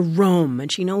free to roam,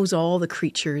 and she knows all the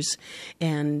creatures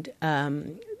and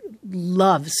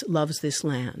loves this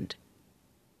land.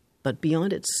 But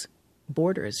beyond its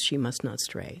borders, she must not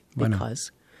stray,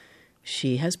 because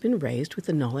she has been raised with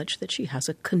the knowledge that she has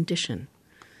a condition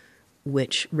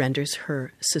which renders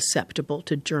her susceptible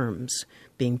to germs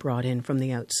being brought in from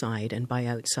the outside and by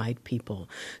outside people.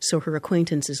 So her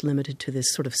acquaintance is limited to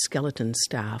this sort of skeleton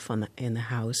staff in the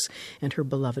house and her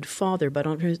beloved father. But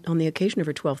on the occasion of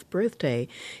her 12th birthday,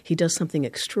 he does something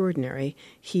extraordinary.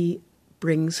 He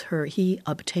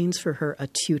obtains for her a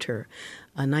tutor,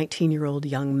 a 19-year-old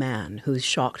young man who's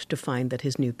shocked to find that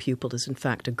his new pupil is in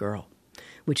fact a girl,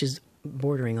 which is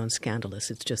bordering on scandalous.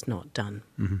 It's just not done.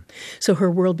 Mm-hmm. So her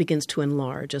world begins to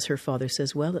enlarge as her father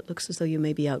says, well, it looks as though you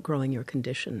may be outgrowing your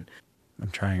condition.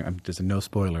 There's a no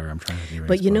spoiler. I'm trying to do.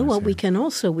 But you know what?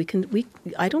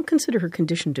 I don't consider her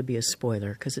condition to be a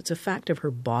spoiler, because it's a fact of her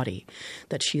body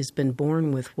that she has been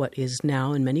born with what is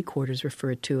now in many quarters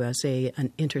referred to as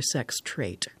an intersex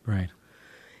trait. Right.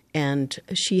 And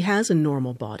she has a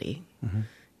normal body.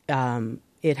 Mm-hmm.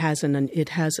 It has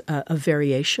a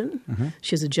variation. Mm-hmm.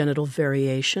 She has a genital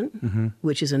variation, mm-hmm.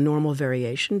 which is a normal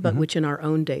variation, but mm-hmm. which in our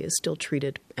own day is still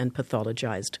treated and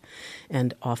pathologized,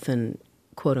 and often,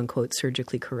 quote unquote,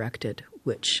 surgically corrected.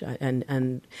 Which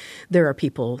and there are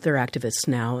activists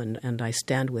now, and I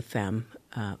stand with them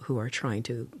who are trying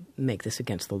to make this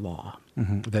against the law.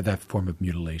 Mm-hmm. That form of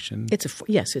mutilation.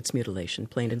 It's mutilation,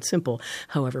 plain and simple.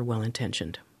 However, well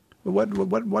intentioned.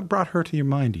 What brought her to your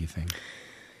mind, do you think?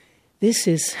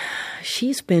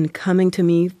 She's been coming to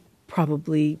me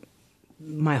probably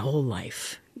my whole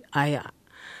life.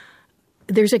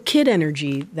 There's a kid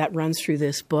energy that runs through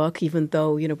this book, even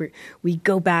though, we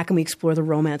go back and we explore the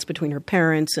romance between her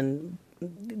parents, and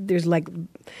there's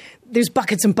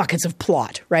buckets and buckets of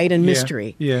plot, right? And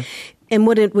mystery. Yeah. And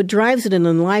what drives it and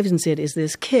enlivens it is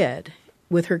this kid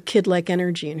with her kid-like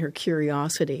energy and her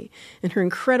curiosity and her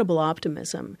incredible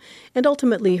optimism, and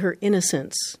ultimately her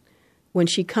innocence when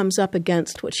she comes up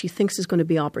against what she thinks is going to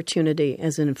be opportunity,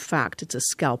 as in fact it's a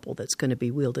scalpel that's going to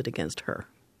be wielded against her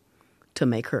to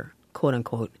make her, quote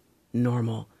unquote,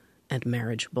 normal and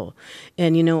marriageable.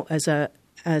 And as a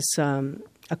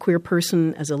queer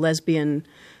person, as a lesbian,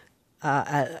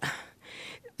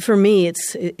 for me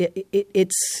it's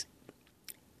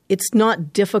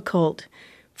not difficult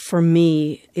for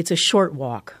me. It's a short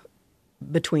walk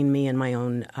between me and my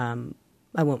own,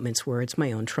 I won't mince words,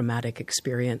 my own traumatic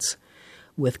experience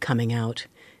with coming out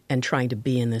and trying to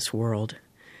be in this world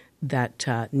that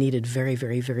needed very,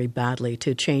 very, very badly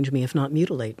to change me, if not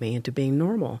mutilate me, into being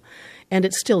normal. And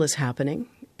it still is happening.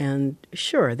 And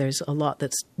sure, there's a lot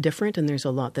that's different and there's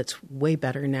a lot that's way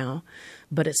better now,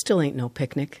 but it still ain't no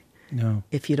picnic. No,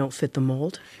 if you don't fit the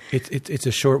mold. It's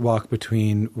a short walk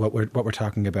between what we're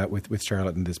talking about with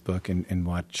Charlotte in this book and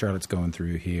what Charlotte's going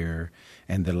through here,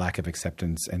 and the lack of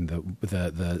acceptance and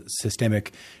the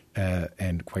systemic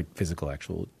and quite physical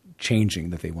actual changing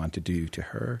that they want to do to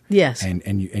her. Yes,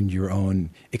 and your own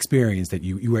experience that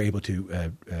you were able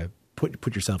to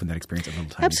put yourself in that experience a little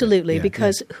time. Absolutely,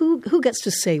 because who gets to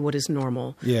say what is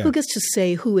normal? Yeah. Who gets to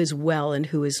say who is well and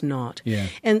who is not? Yeah.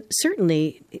 And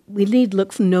certainly we need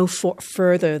look no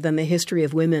further than the history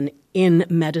of women in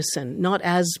medicine, not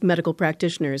as medical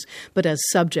practitioners, but as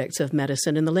subjects of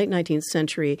medicine. In the late 19th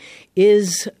century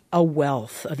is a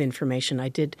wealth of information. I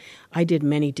did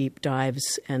many deep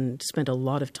dives and spent a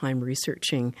lot of time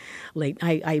researching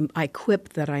I quip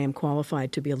that I am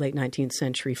qualified to be a late 19th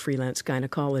century freelance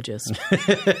gynecologist.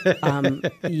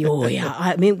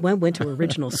 I mean, when I went to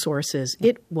original sources,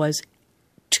 it was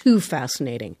too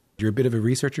fascinating. You're a bit of a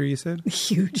researcher, you said?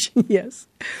 Huge, yes.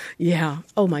 Yeah.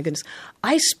 Oh, my goodness.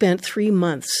 I spent 3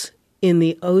 months in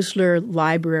the Osler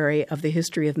Library of the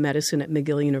History of Medicine at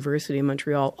McGill University in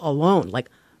Montreal alone,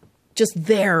 like just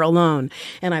there alone.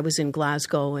 And I was in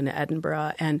Glasgow and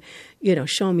Edinburgh and,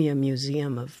 show me a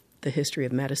museum of the history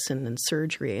of medicine and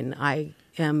surgery. And I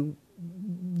am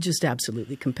just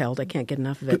absolutely compelled. I can't get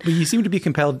enough of it. But you seem to be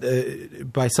compelled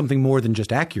by something more than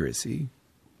just accuracy.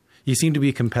 You seem to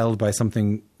be compelled by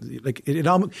something like it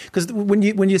almost, because when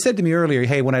you said to me earlier,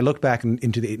 hey, when I look back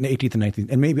into the 18th and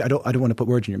 19th, and maybe I don't want to put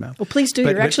words in your mouth. Well, please do.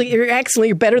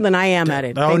 You're better than I am at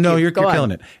it. Oh, no, you're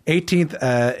killing it.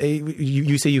 18th,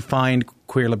 you say you find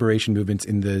queer liberation movements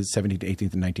in the 17th,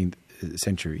 18th, and 19th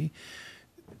century.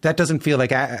 That doesn't feel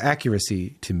like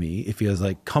accuracy to me. It feels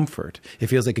like comfort. It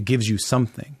feels like it gives you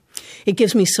something. It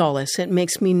gives me solace. It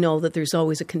makes me know that there's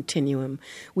always a continuum.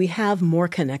 We have more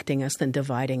connecting us than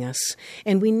dividing us,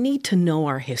 and we need to know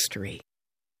our history.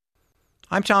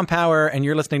 I'm Tom Power, and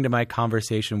you're listening to my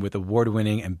conversation with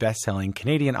award-winning and best-selling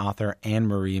Canadian author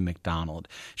Anne-Marie MacDonald.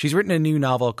 She's written a new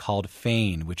novel called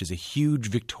Fane, which is a huge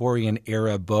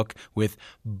Victorian-era book with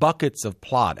buckets of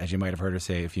plot, as you might have heard her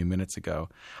say a few minutes ago.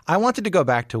 I wanted to go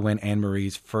back to when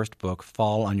Anne-Marie's first book,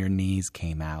 Fall on Your Knees,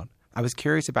 came out. I was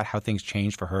curious about how things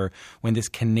changed for her when this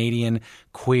Canadian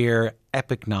queer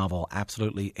epic novel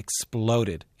absolutely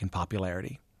exploded in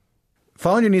popularity.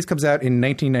 Fall on Your Knees comes out in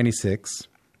 1996.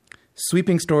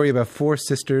 Sweeping story about 4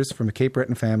 sisters from a Cape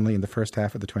Breton family in the first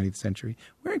half of the 20th century.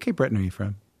 Where in Cape Breton are you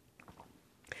from?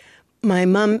 My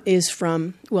mom is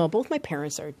from, well, both my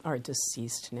parents are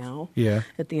deceased now. Yeah.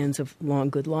 At the ends of long,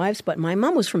 good lives. But my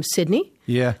mom was from Sydney.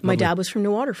 Yeah. My dad was from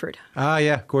New Waterford. Ah,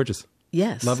 yeah. Gorgeous.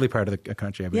 Yes. Lovely part of the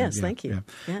country. Yes, thank you.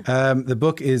 Yeah. Yeah. The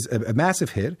book is a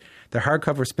massive hit. The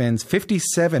hardcover spends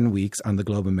 57 weeks on the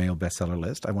Globe and Mail bestseller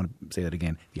list. I want to say that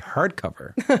again. The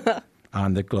hardcover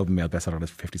on the Globe and Mail bestseller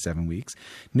list for 57 weeks.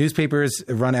 Newspapers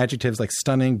run adjectives like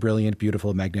stunning, brilliant,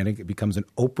 beautiful, magnetic. It becomes an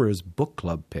Oprah's book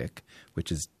club pick,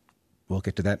 which is, we'll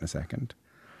get to that in a second.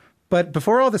 But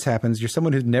before all this happens, you're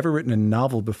someone who's never written a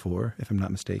novel before, if I'm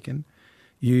not mistaken.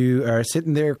 You are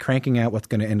sitting there cranking out what's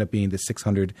going to end up being the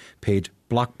 600-page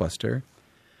blockbuster.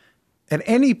 At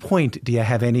any point, do you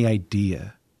have any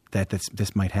idea that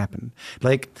this might happen?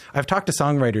 Like, I've talked to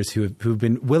songwriters who've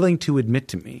been willing to admit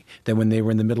to me that when they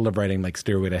were in the middle of writing, like,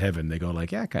 Stairway to Heaven, they go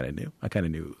like, yeah, I kind of knew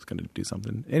it was going to do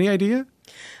something. Any idea?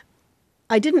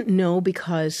 I didn't know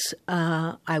because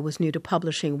I was new to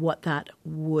publishing what that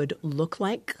would look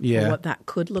like, or what that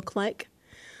could look like.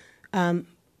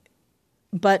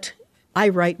 But I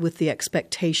write with the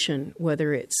expectation,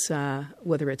 whether it's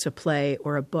a play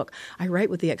or a book, I write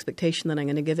with the expectation that I'm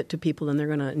going to give it to people and they're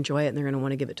going to enjoy it and they're going to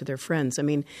want to give it to their friends. I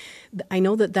mean, I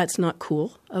know that that's not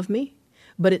cool of me,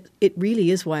 but it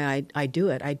really is why I do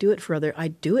it. I do it for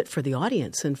the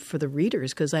audience and for the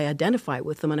readers because I identify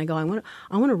with them and I go, I want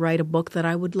to write a book that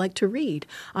I would like to read.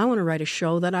 I want to write a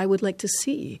show that I would like to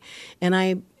see.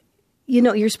 And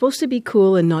you're supposed to be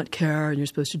cool and not care, and you're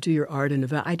supposed to do your art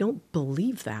and I don't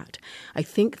believe that. I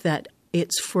think that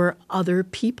it's for other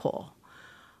people.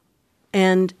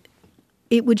 And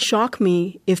it would shock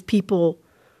me if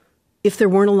there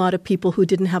weren't a lot of people who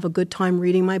didn't have a good time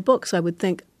reading my books. I would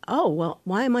think, oh, well,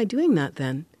 why am I doing that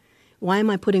then? Why am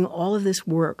I putting all of this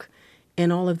work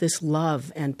and all of this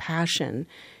love and passion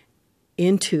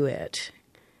into it?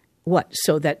 What,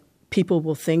 so that people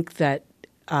will think that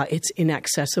it's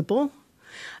inaccessible?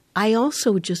 I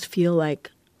also just feel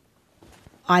like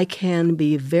I can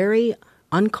be very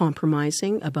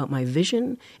uncompromising about my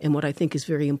vision and what I think is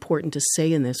very important to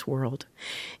say in this world.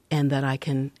 And that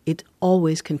it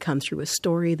always can come through a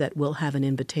story that will have an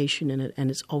invitation in it, and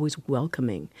it's always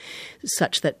welcoming,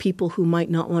 such that people who might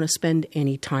not want to spend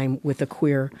any time with a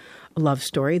queer love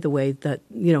story, the way that,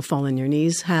 Fall on Your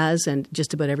Knees has, and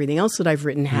just about everything else that I've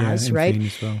written has, right?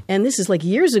 Well. And this is like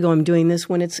years ago I'm doing this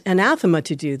when it's anathema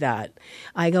to do that.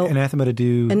 I go... Anathema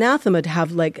to have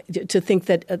to think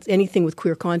that anything with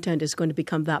queer content is going to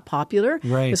become that popular.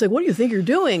 Right. It's like, what do you think you're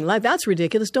doing? Like, that's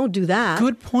ridiculous. Don't do that.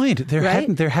 Good point. There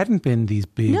hadn't been these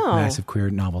big, massive queer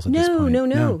novels at this point.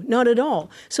 No, not at all.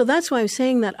 So that's why I'm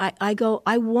saying that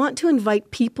I want to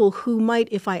invite people who might,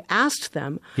 if I asked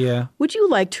them, would you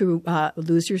like to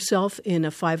lose yourself in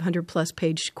a 500-plus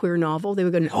page queer novel? They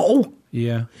would go, no.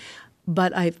 Yeah.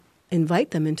 But I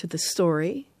invite them into the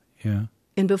story. Yeah.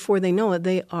 And before they know it,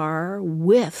 they are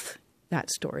with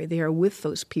that story. They are with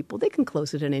those people. They can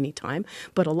close it at any time.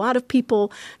 But a lot of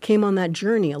people came on that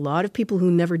journey. A lot of people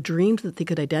who never dreamed that they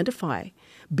could identify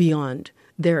beyond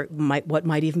what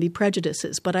might even be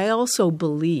prejudices. But I also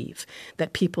believe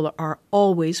that people are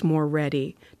always more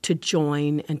ready to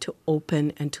join and to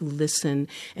open and to listen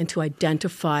and to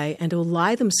identify and to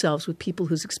ally themselves with people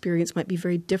whose experience might be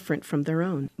very different from their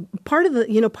own. Part of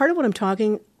what I'm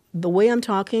talking, the way I'm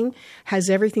talking, has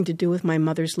everything to do with my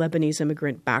mother's Lebanese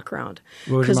immigrant background.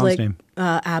 What was your mom's name?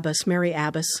 Abbas, Mary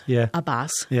Abbas,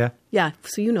 Abbas. Yeah. Yeah,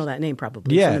 so you know that name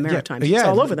probably from the Maritimes. Yeah. It's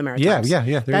all over the Maritimes.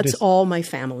 Yeah. That's all my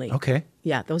family. Okay.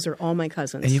 Yeah, those are all my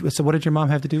cousins. And so what did your mom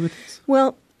have to do with this?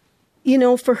 Well,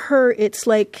 for her, it's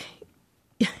like,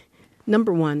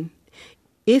 number one,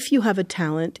 if you have a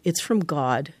talent, it's from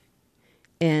God.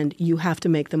 And you have to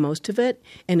make the most of it.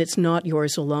 And it's not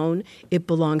yours alone. It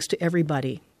belongs to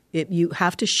everybody. You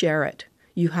have to share it.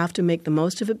 You have to make the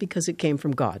most of it because it came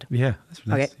from God. Yeah, that's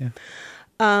nice. Okay.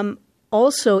 Yeah.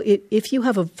 Also, if you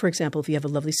have if you have a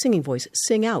lovely singing voice,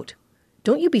 sing out.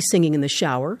 Don't you be singing in the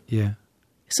shower. Yeah.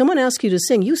 If someone asks you to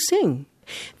sing, you sing.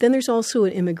 Then there's also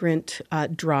an immigrant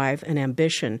drive and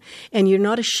ambition. And you're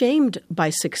not ashamed by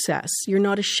success. You're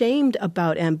not ashamed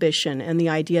about ambition and the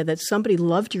idea that somebody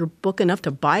loved your book enough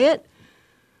to buy it.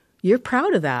 You're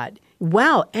proud of that.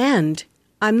 Wow. And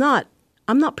I'm not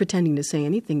pretending to say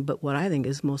anything but what I think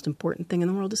is the most important thing in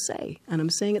the world to say. And I'm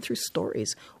saying it through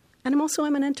stories. And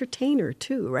I'm an entertainer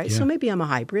too, right? Yeah. So maybe I'm a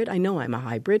hybrid. I know I'm a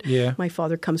hybrid. Yeah. My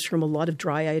father comes from a lot of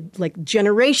dry-eyed, like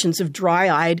generations of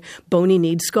dry-eyed,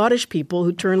 bony-kneed Scottish people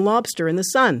who turn lobster in the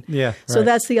sun. Yeah, right. So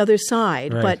that's the other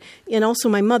side. Right. And also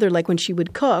my mother, like when she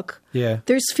would cook,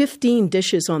 there's 15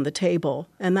 dishes on the table.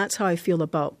 And that's how I feel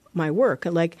about my work.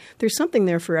 Like there's something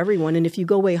there for everyone. And if you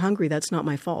go away hungry, that's not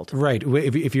my fault. Right.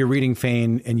 If you're reading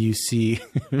Fane and you see,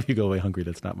 if you go away hungry,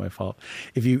 that's not my fault.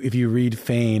 If you read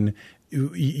Fane,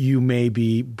 you may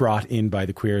be brought in by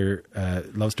the queer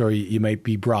love story. You might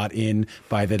be brought in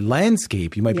by the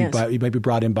landscape. You might be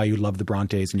brought in by you love the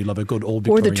Brontes and you love a good old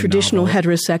Victorian or the traditional novel.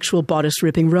 Heterosexual bodice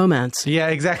ripping romance. Yeah,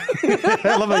 exactly.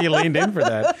 I love how you leaned in for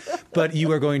that. But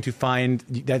you are going to find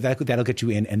that'll get you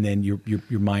in, and then your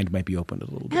mind might be opened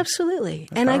a little bit. Absolutely.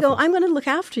 That's and powerful. I go, I'm going to look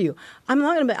after you.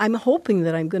 I'm hoping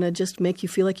that I'm going to just make you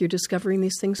feel like you're discovering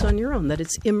these things on your own. That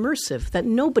it's immersive. That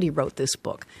nobody wrote this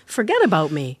book. Forget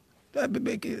about me.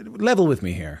 Level with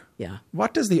me here. Yeah.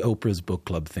 What does the Oprah's book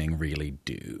club thing really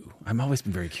do? I've always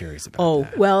been very curious about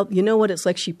that. Well, you know what? It's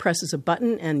like she presses a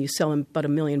button and you sell about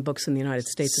 1 million books in the United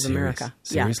States of America.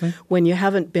 Seriously? Yeah. When you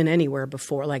haven't been anywhere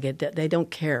before, they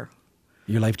don't care.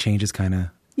 Your life changes kind of?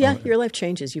 Yeah, your life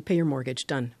changes. You pay your mortgage.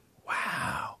 Done.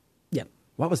 Wow. Yep.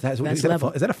 What was that? That's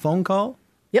Is that a phone call?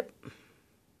 Yep.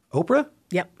 Oprah?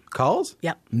 Yep. Calls?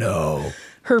 Yep. No.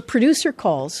 Her producer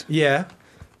calls. Yeah.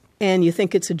 And you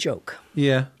think it's a joke.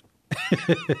 Yeah.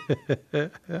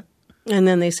 And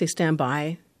then they say, stand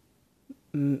by.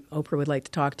 Oprah would like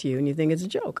to talk to you. And you think it's a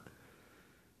joke.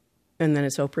 And then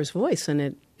it's Oprah's voice.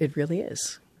 And it really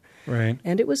is. Right.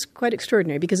 And it was quite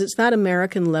extraordinary because it's that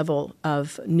American level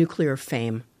of nuclear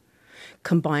fame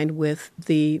combined with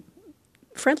the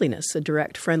friendliness, a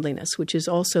direct friendliness, which is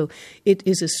also, it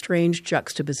is a strange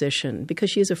juxtaposition because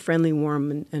she is a friendly,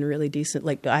 warm, and really decent.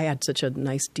 Like I had such a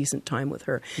nice, decent time with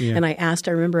her. Yeah. And I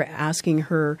remember asking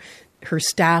her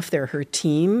staff there, her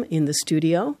team in the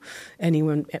studio,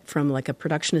 anyone from like a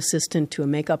production assistant to a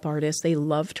makeup artist, they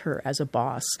loved her as a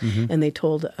boss. Mm-hmm. And they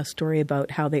told a story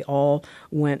about how they all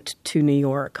went to New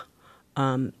York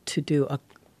to do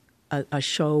a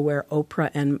show where Oprah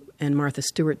and Martha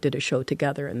Stewart did a show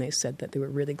together. And they said that they were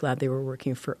really glad they were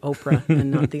working for Oprah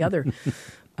and not the other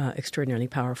extraordinarily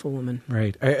powerful woman.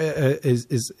 Right.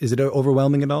 Is it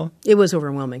overwhelming at all? It was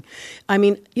overwhelming. I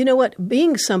mean, you know what?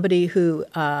 Being somebody who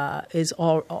is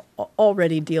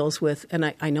already deals with,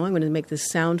 and I know I'm going to make this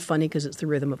sound funny because it's the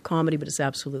rhythm of comedy, but it's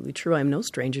absolutely true. I'm no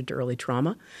stranger to early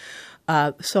trauma.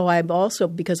 So I'm also,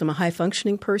 because I'm a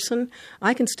high-functioning person,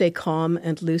 I can stay calm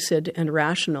and lucid and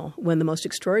rational when the most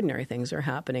extraordinary things are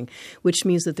happening, which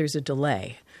means that there's a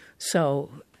delay. So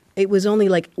it was only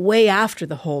like way after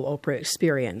the whole Oprah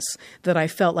experience that I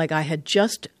felt like I had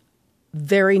just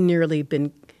very nearly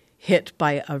been hit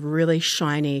by a really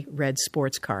shiny red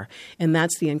sports car. And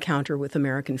that's the encounter with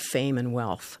American fame and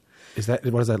wealth. What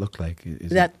does that look like?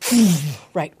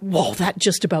 Right. Whoa, that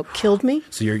just about killed me.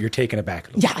 So you're taken aback.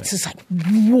 Yeah, it's just like,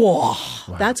 whoa.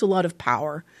 Wow. That's a lot of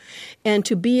power. And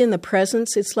to be in the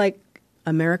presence, it's like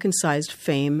American-sized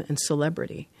fame and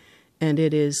celebrity. And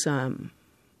it is, I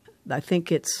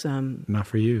think it's... not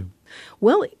for you.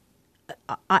 Well, it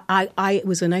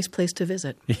was a nice place to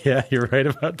visit. Yeah, you're right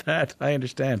about that. I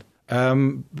understand.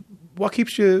 What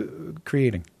keeps you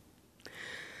creating?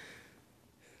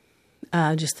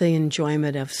 Just the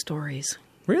enjoyment of stories.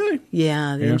 Really?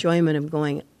 Yeah, the enjoyment of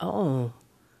going, oh,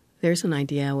 there's an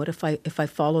idea. What if I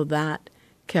follow that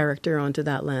character onto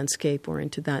that landscape or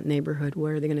into that neighborhood?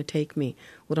 Where are they going to take me?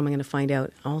 What am I going to find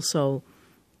out? Also,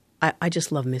 I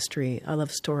just love mystery. I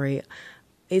love story.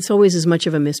 It's always as much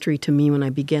of a mystery to me when I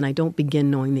begin. I don't begin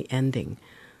knowing the ending.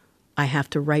 I have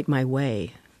to write my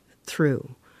way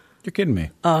through. You're kidding me.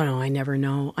 Oh, no, I never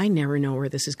know. I never know where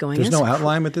this is going. There's no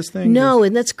outline with this thing? No,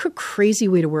 and that's a crazy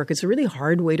way to work. It's a really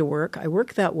hard way to work. I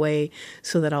work that way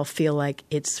so that I'll feel like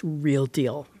it's real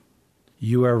deal.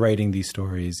 You are writing these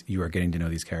stories. You are getting to know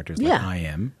these characters like I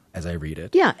am as I read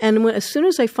it. Yeah, and as soon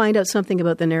as I find out something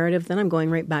about the narrative, then I'm going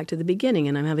right back to the beginning,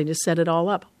 and I'm having to set it all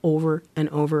up over and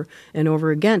over and over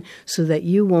again so that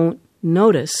you won't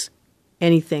notice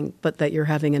anything but that you're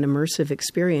having an immersive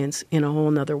experience in a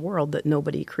whole nother world that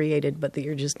nobody created but that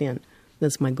you're just in.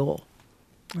 That's my goal.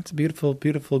 That's a beautiful,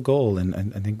 beautiful goal and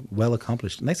I think well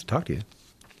accomplished. Nice to talk to you.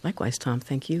 Likewise, Tom.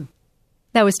 Thank you.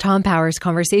 That was Tom Power's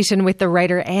conversation with the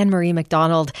writer Anne-Marie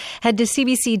MacDonald. Head to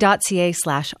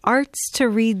cbc.ca/arts to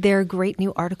read their great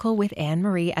new article with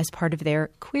Anne-Marie as part of their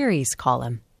Queries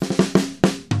column.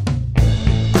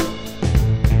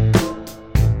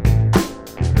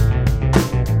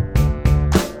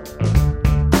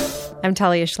 I'm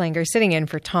Talia Schlanger, sitting in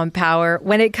for Tom Power.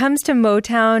 When it comes to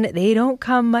Motown, they don't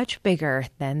come much bigger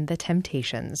than the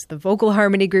Temptations. The vocal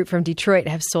harmony group from Detroit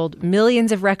have sold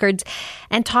millions of records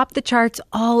and topped the charts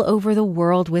all over the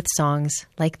world with songs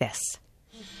like this.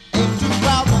 Ain't too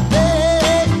proud to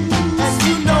beg, and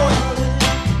you know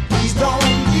it. Please don't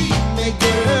leave me,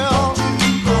 girl,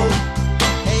 to go.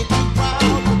 Ain't too proud to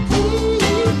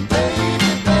please,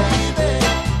 baby, baby.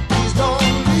 Please don't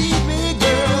leave me,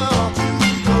 girl,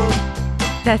 to go.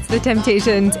 That's the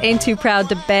Temptations, Ain't Too Proud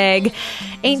to Beg.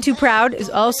 Ain't Too Proud is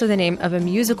also the name of a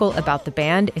musical about the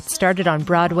band. It started on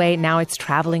Broadway. Now it's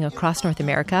traveling across North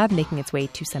America, making its way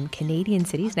to some Canadian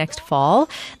cities next fall.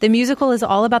 The musical is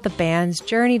all about the band's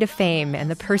journey to fame and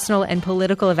the personal and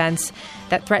political events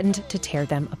that threatened to tear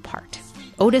them apart.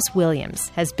 Otis Williams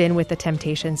has been with the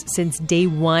Temptations since day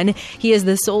one. He is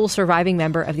the sole surviving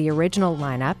member of the original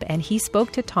lineup, and he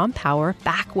spoke to Tom Power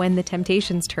back when the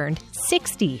Temptations turned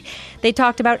 60. They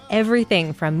talked about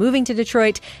everything from moving to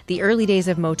Detroit, the early days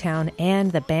of Motown,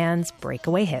 and the band's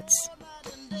breakaway hits.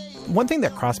 One thing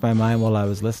that crossed my mind while I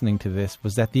was listening to this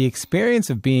was that the experience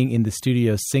of being in the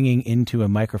studio singing into a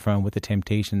microphone with the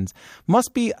Temptations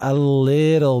must be a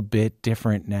little bit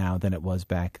different now than it was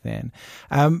back then.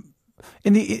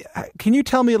 Can you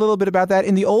tell me a little bit about that?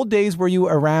 In the old days, were you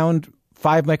around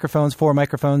 4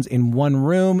 microphones in one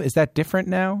room? Is that different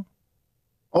now?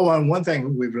 Oh, and one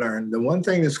thing we've learned, the one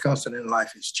thing that's constant in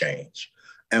life is change.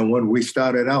 And when we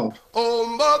started out,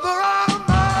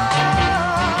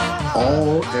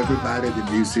 everybody, the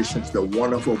musicians, the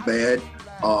wonderful band,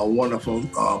 wonderful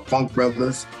Funk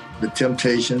Brothers, the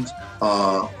Temptations,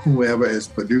 whoever is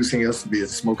producing us, be it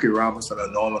Smokey Robinson or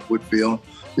Norman Whitfield,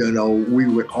 we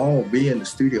would all be in the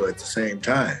studio at the same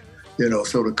time.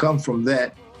 So to come from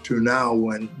that to now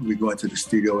when we go into the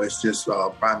studio, it's just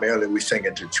primarily we sing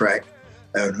into track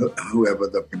and whoever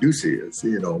the producer is,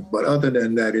 But other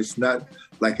than that, it's not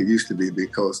like it used to be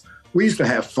because we used to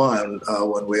have fun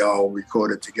when we all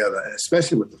recorded together, and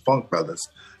especially with the Funk Brothers,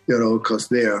 because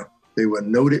they were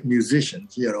noted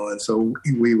musicians, and so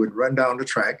we would run down the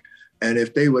track. And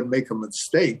if they would make a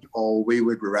mistake, or we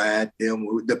would ride them,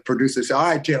 the producer said, all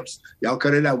right, Temps, y'all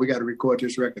cut it out. We got to record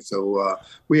this record. So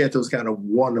we had those kind of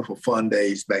wonderful fun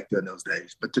days back then, those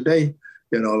days. But today,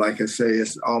 Like I say,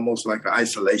 it's almost like an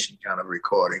isolation kind of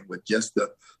recording with just the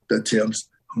temps,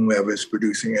 whomever is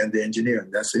producing, and the engineer.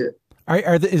 That's it.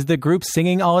 Is the group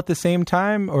singing all at the same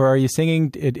time, or are you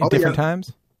singing at different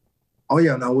times? Oh,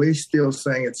 yeah. No, we still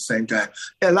sing at the same time.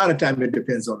 And a lot of times it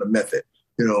depends on the method.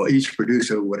 Each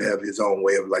producer would have his own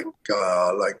way of like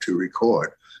to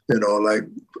record.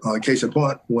 Case in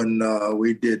point, when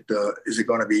we did Is It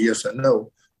Gonna Be Yes or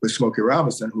No with Smokey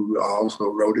Robinson, who also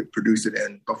wrote it, produced it,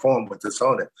 and performed with us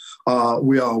on it,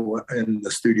 we all were in the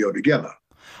studio together.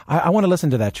 I want to listen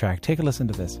to that track. Take a listen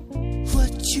to this.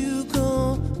 What you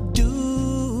gonna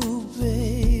do,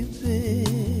 baby?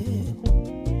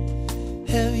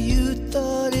 Have you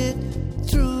thought it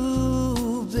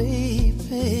through,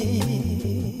 baby?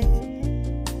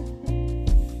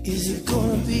 Is it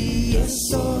gonna be yes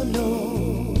or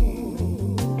no?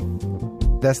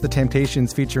 That's The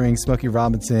Temptations featuring Smokey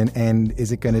Robinson, and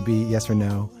Is It Gonna Be Yes or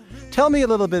No? Tell me a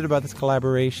little bit about this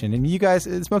collaboration. And you guys,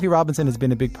 Smokey Robinson has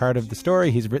been a big part of the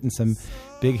story. He's written some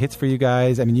big hits for you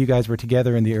guys. I mean, you guys were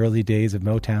together in the early days of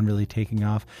Motown really taking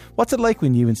off. What's it like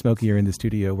when you and Smokey are in the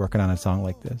studio working on a song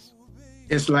like this?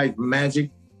 It's like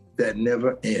magic that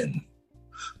never ends.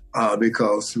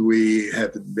 Because we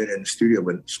have been in the studio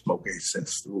with Smokey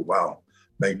since,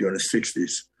 back during the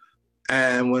 60s.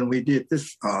 And when we did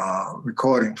this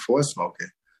recording for Smokey,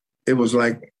 it was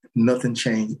like nothing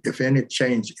changed. If any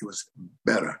changed, it was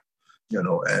better,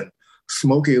 and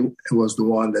Smokey was the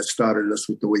one that started us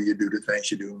with The Way You Do the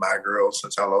Things You Do, My Girl,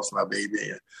 Since I Lost My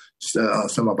Baby, and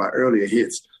some of our earlier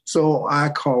hits. So I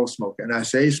called Smokey and I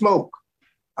say, "Hey, Smoke,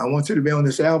 I want you to be on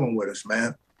this album with us,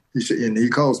 man." He said, and he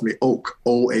calls me Oak,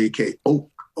 O-A-K, Oak.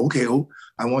 Okay, Oak,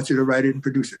 I want you to write it and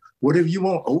produce it. Whatever you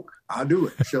want, Oak, I'll do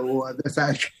it. So that's how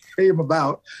it came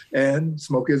about. And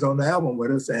Smokey is on the album with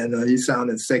us, and he's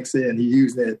sounding sexy, and he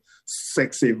used that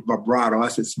sexy vibrato. I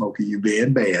said, "Smokey, you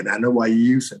being bad. I know why you're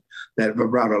using that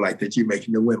vibrato like that. You're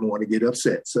making the women want to get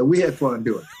upset." So we had fun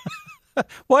doing it.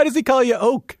 Why does he call you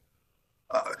Oak?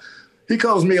 He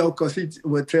calls me Oak because he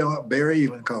would tell, Barry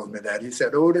even calls me that. He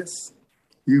said, "Otis,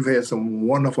 you've had some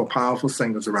wonderful, powerful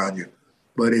singers around you.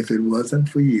 But if it wasn't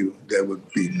for you, there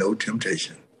would be no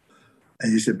temptation."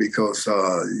 And he said, because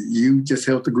you just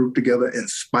held the group together in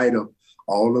spite of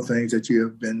all the things that you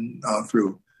have been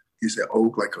through. He said,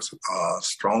 "Oak, like a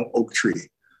strong oak tree."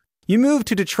 You moved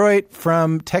to Detroit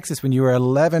from Texas when you were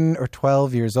 11 or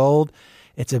 12 years old.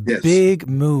 It's a big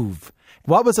move.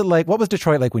 What was it like? What was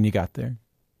Detroit like when you got there?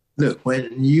 Look,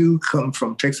 when you come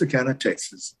from Texarkana,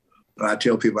 Texas, I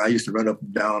tell people I used to run up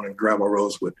and down in gravel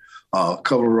roads with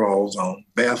coveralls on,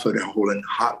 barefoot, holding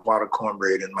hot water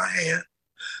cornbread in my hand.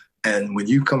 And when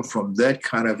you come from that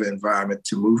kind of environment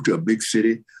to move to a big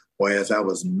city, whereas I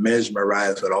was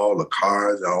mesmerized with all the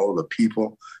cars and all the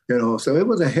people, so it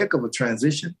was a heck of a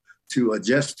transition to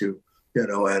adjust to,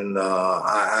 and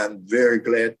I'm very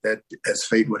glad that, as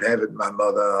fate would have it, my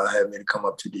mother had me to come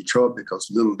up to Detroit, because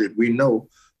little did we know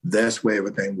that's where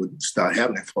everything would start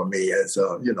happening for me as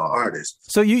a, artist.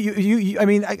 So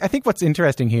I think what's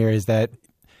interesting here is that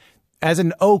as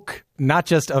an Oak, not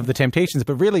just of the Temptations,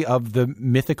 but really of the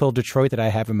mythical Detroit that I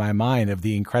have in my mind, of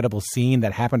the incredible scene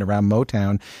that happened around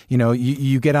Motown.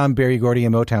 You get on Berry Gordy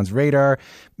and Motown's radar.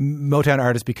 Motown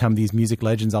artists become these music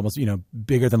legends, almost,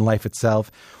 bigger than life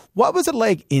itself. What was it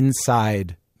like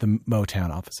inside the Motown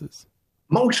offices?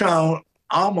 Motown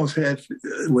almost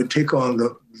would take on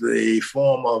the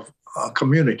form of a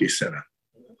community center,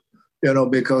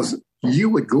 because you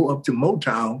would go up to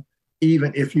Motown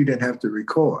even if you didn't have to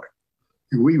record.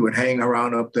 We would hang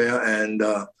around up there and,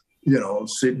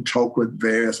 sit and talk with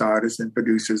various artists and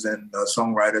producers and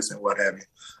songwriters and what have you.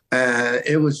 And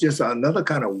it was just another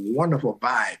kind of wonderful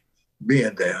vibe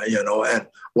being there, And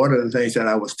one of the things that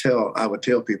I would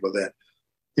tell people that,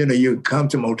 you come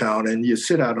to Motown and you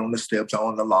sit out on the steps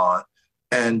on the lawn,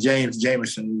 and James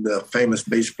Jamerson, the famous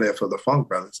bass player for the Funk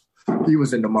Brothers, he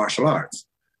was into martial arts.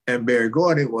 And Berry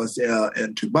Gordy was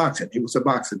into boxing. He was a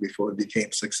boxer before he became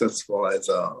successful as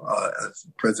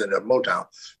president of Motown.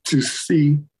 To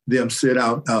see them sit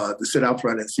out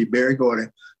front and see Berry Gordy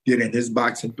get in his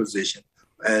boxing position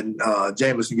and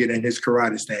Jamerson get in his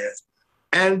karate stance,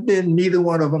 and then neither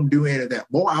one of them do any of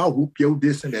that. "Boy, I'll whoop your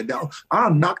this and that down.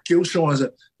 I'll knock your shoulders."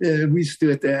 We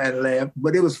stood there and laughed,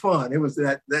 but it was fun. It was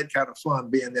that kind of fun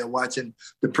being there watching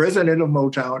the president of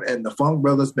Motown and the Funk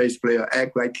Brothers bass player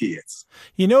act like kids.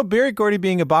 Berry Gordy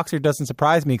being a boxer doesn't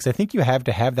surprise me, because I think you have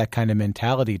to have that kind of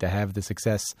mentality to have the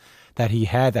success that he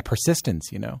had, that persistence,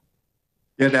 Yeah,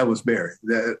 that was Berry.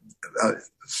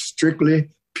 Strictly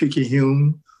picky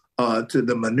Hume to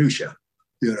the minutia.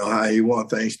 How you want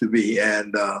things to be.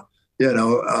 And,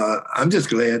 I'm just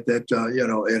glad that,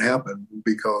 it happened,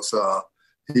 because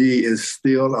He is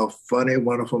still a funny,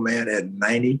 wonderful man at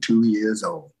 92 years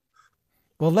old.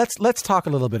 Well, let's talk a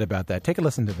little bit about that. Take a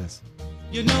listen to this.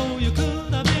 You know you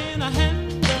could have been a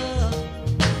handler,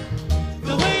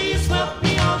 the way you swept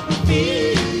me off my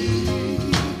feet.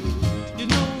 You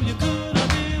know you could have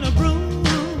been a broom,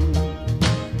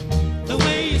 the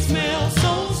way you smell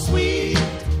so sweet.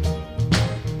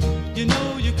 You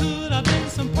know you could have been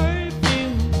some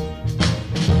perfume.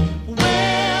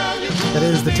 Well, you could. That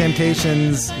is The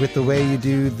Temptations with The Way You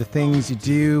Do the Things You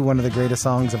Do, one of the greatest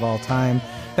songs of all time.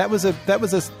 That was a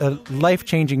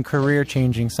life-changing,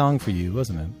 career-changing song for you,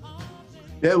 wasn't it?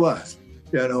 It was.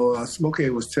 You know, Smokey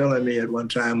was telling me at one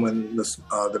time when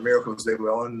the Miracles, they were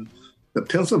on the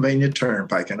Pennsylvania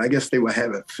Turnpike, and I guess they were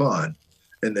having fun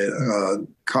in the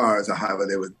cars or however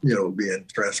they were, being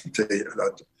transported,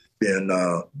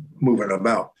 moving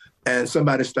about. And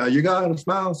somebody started, "You got a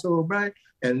smile so bright,"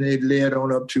 and they led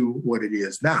on up to what it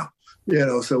is now.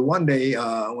 So one day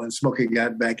when Smokey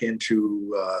got back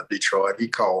into Detroit, he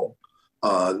called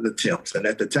the Temps. And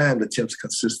at the time, the Temps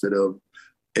consisted of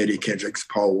Eddie Kendricks,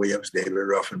 Paul Williams, David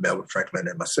Ruffin, Melvin Franklin,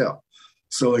 and myself.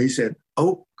 So he said,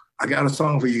 "Oh, I got a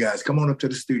song for you guys. Come on up to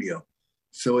the studio."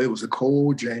 So it was a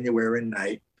cold January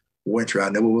night, winter. I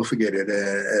never will forget it.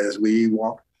 As we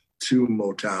walked to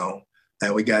Motown,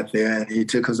 and we got there, and he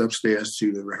took us upstairs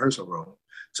to the rehearsal room.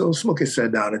 So Smokey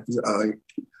sat down at the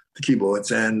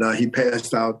keyboards, and he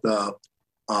passed out the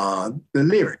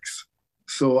lyrics.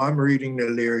 So I'm reading the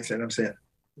lyrics, and I'm saying,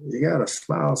 "You got a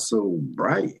smile so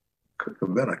bright, could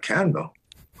have been a candle.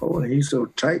 Oh, and he's so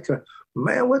tight.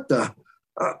 Man, what the?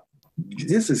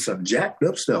 This is some jacked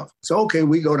up stuff." So, okay,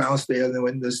 we go downstairs and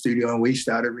went in the studio, and we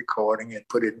started recording and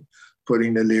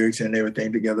putting the lyrics and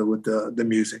everything together with the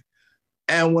music.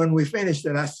 And when we finished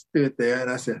it, I stood there, and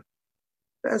I said,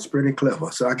 "That's pretty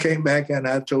clever." So I came back and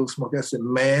I told Smokey, I said,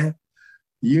 "Man,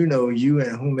 you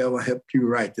and whomever helped you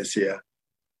write this here,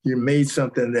 you made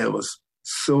something that was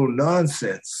so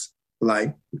nonsense,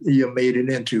 like you made it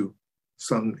into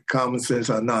some common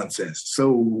sense or nonsense.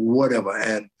 So whatever."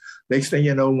 And next thing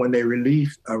you know, when they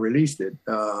released it,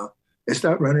 it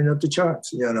started running up the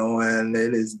charts, and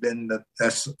it has been,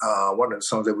 that's one of the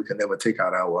songs that we can never take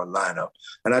out of our lineup.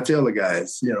 And I tell the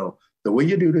guys, the way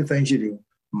you do the things you do,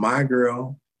 My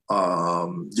Girl,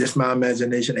 Just My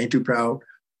Imagination, Ain't Too Proud,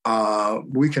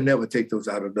 we can never take those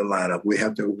out of the lineup. We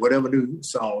have to, whatever new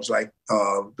songs, like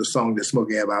the song that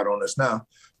Smokey have out on us now,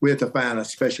 we have to find a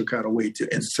special kind of way to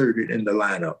insert it in the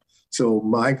lineup. So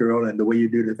My Girl and The Way You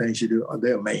Do the Things You Do are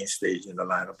their mainstays in the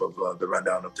lineup of the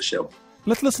rundown of the show.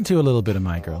 Let's listen to a little bit of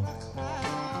My Girl.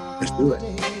 Let's do it.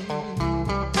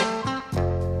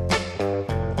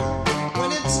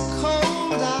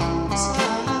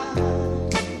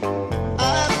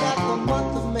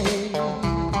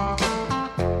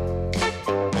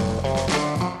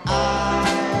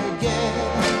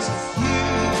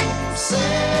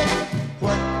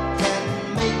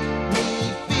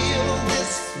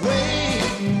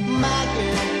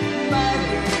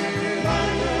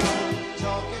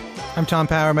 I'm Tom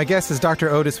Power. My guest is Dr.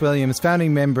 Otis Williams,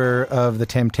 founding member of The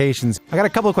Temptations. I got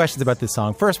a couple of questions about this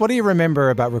song. First, what do you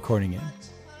remember about recording it?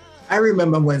 I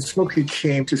remember when Smokey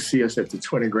came to see us at the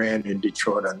 20 Grand in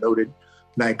Detroit, a noted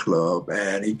nightclub,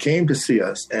 and he came to see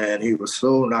us, and he was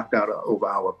so knocked out over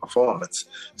our performance.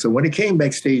 So when he came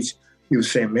backstage, he was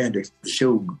saying, "Man, the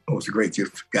show was great. You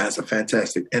guys are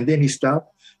fantastic." And then he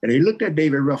stopped, and he looked at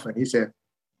David Ruffin. He said,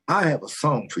 "I have a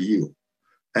song for you."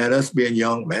 And us being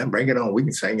young, man, bring it on. We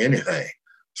can sing anything.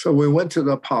 So we went to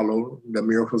the Apollo. The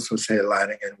Miracles was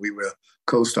headlining, and we were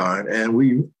co-starring, and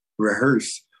we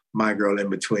rehearsed My Girl in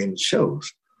between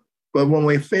shows. But when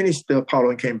we finished the Apollo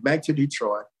and came back to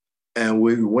Detroit, and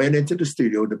we went into the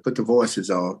studio to put the voices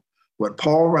on, when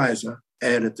Paul Reiser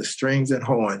added the strings and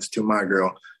horns to My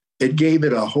Girl, it gave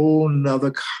it a whole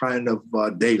nother kind of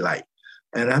daylight.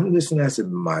 And I'm listening, I said,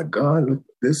 "My God, look,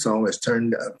 this song has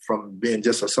turned from being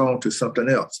just a song to something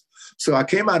else." So I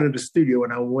came out of the studio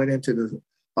and I went into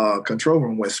the control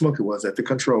room where Smokey was at the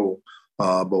control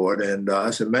board. And I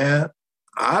said, "Man,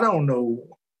 I don't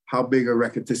know how big a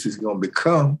record this is going to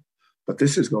become, but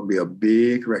this is going to be a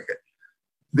big record."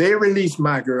 They released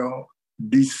My Girl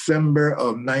December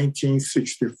of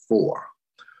 1964.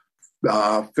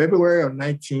 February of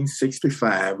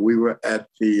 1965, we were at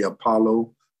the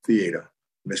Apollo Theater.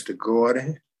 Mr.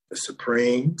 Gordon, the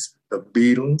Supremes, the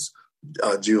Beatles,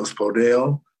 Jules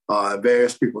Podell,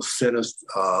 various people sent us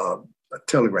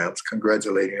telegrams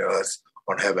congratulating us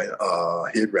on having a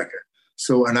hit record.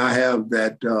 So, and I have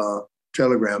that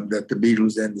telegram that the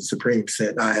Beatles and the Supremes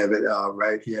sent. I have it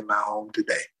right here in my home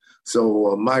today.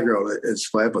 So My Girl is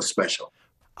forever special.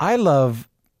 I love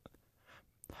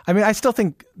I mean, I still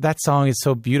think that song is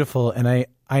so beautiful, and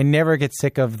I never get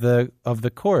sick of the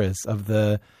chorus, of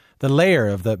the layer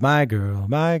of the my girl,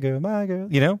 my girl, my girl,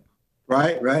 you know?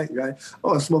 Right.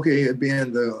 Oh, Smokey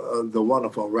being the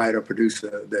wonderful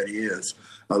writer-producer that he is,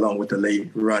 along with the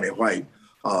late Ronnie White,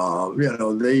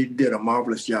 they did a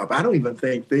marvelous job. I don't even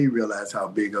think they realized how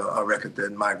big a record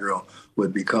that My Girl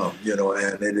would become,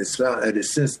 and it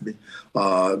has since been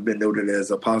noted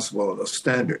as a possible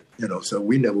standard, so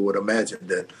we never would imagine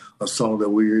that a song that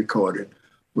we recorded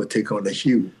would take on the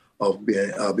hue of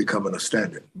becoming a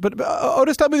standard. But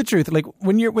Otis, tell me the truth. Like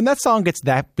when that song gets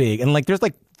that big, and like there's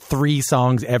like 3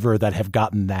 songs ever that have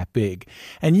gotten that big,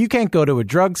 and you can't go to a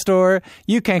drugstore,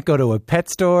 you can't go to a pet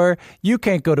store, you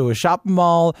can't go to a shopping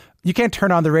mall, you can't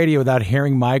turn on the radio without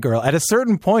hearing My Girl. At a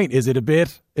certain point, is it a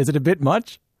bit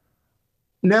much?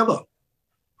 Never.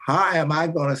 How am I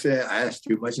going to say I asked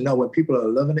too much? When people are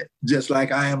loving it, just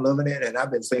like I am loving it, and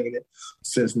I've been singing it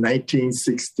since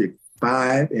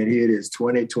 1965, and here it is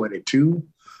 2022.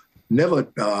 Never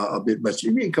a bit much.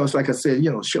 Because, like I said,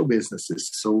 show business is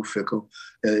so fickle.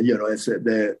 It's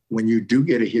that when you do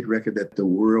get a hit record that the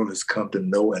world has come to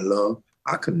know and love,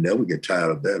 I could never get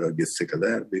tired of that or get sick of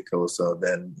that, because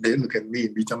then they look at me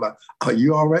and be talking about, are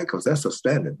you all right? Because that's a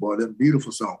standard, boy. That's a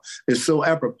beautiful song. It's so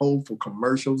apropos for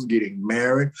commercials, getting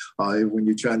married, when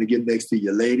you're trying to get next to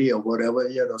your lady or whatever,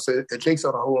 So it takes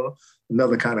on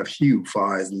another kind of hue as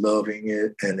far as loving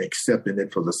it and accepting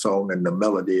it for the song and the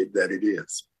melody that it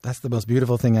is. That's the most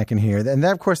beautiful thing I can hear. And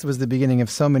that, of course, was the beginning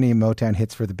of so many Motown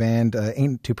hits for the band.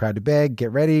 Ain't Too Proud to Beg,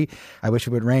 Get Ready, I Wish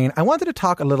It Would Rain. I wanted to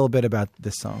talk a little bit about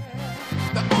this song.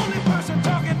 The only person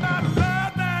talking about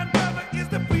love and brother is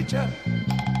the preacher.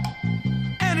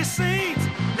 And it seems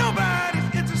nobody's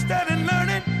interested in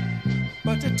learning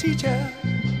but the teacher.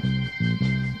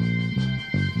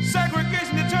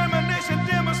 Segregation, determination,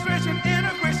 demonstration,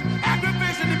 integration,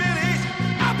 aggravation, humiliation,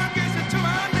 obligation to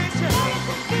our nation.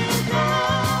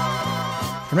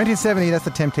 From 1970, that's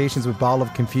The Temptations with Ball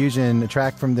of Confusion, a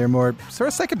track from their more sort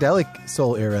of psychedelic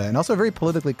soul era, and also a very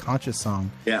politically conscious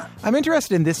song. Yeah. I'm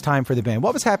interested in this time for the band.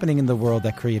 What was happening in the world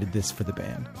that created this for the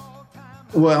band?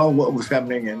 Well, what was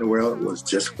happening in the world was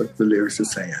just what the lyrics are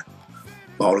saying.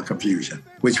 Ball of Confusion,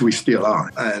 which we still are.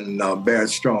 And Barrett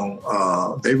Strong,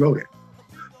 they wrote it,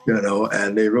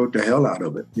 and they wrote the hell out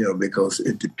of it, because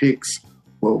it depicts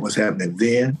what was happening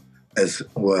then as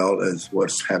well as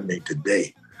what's happening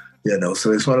today.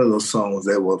 So it's one of those songs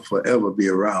that will forever be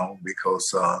around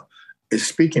because it's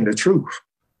speaking the truth.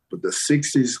 But the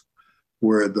 60s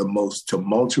were the most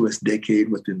tumultuous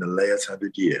decade within the last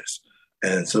 100 years.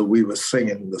 And so we were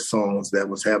singing the songs that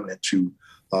was happening to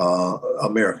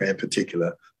America in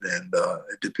particular. And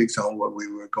it depicts on what we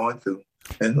were going through.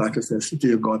 And like I said,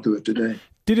 still going through it today.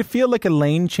 Did it feel like a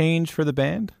lane change for the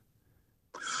band?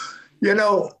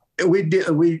 We did.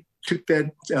 We took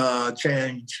that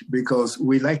change because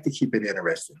we like to keep it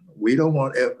interesting. We don't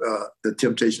want the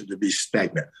Temptations to be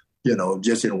stagnant,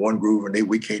 just in one groove and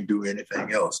we can't do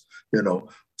anything else,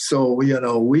 So,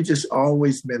 we just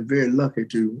always been very lucky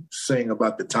to sing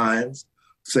about the times,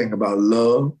 sing about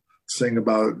love, sing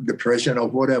about depression or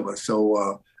whatever.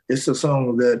 So it's a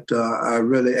song that I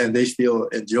really, and they still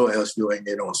enjoy us doing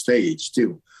it on stage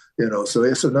too. So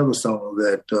it's another song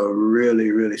that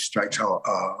really, really strikes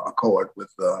a chord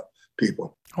with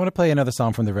people. I want to play another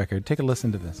song from the record. Take a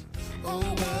listen to this.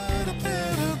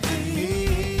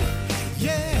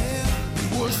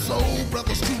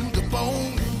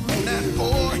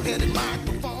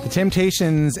 The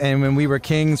Temptations and When We Were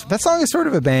Kings. That song is sort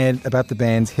of about the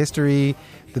band's history,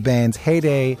 the band's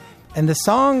heyday, and the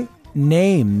song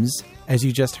names, as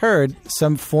you just heard,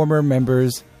 some former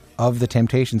members of the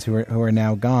Temptations who are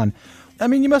now gone. I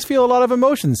mean, you must feel a lot of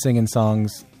emotion singing a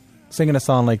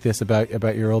song like this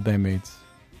about your old bandmates.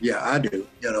 Yeah, I do,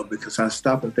 because I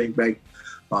stop and think back,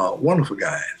 wonderful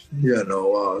guys,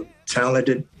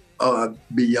 talented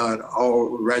beyond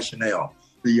all rationale.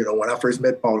 When I first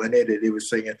met Paul and Eddie, they were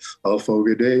singing, "A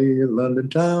foggy day in London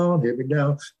town, hit me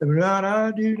down,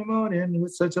 I do the morning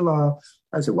with such a laugh."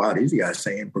 I said, wow, these guys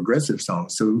singing progressive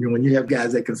songs. So when you have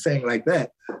guys that can sing like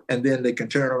that, and then they can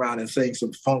turn around and sing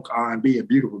some funk, R&B, and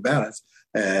beautiful ballads,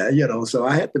 so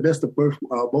I had the best of both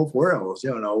worlds,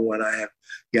 when I have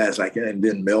guys like that, and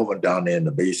then Melvin down there in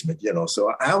the basement,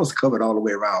 so I was covered all the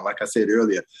way around. Like I said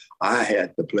earlier, I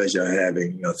had the pleasure of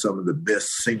having some of the best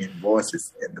singing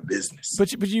voices in the business.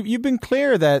 But you've been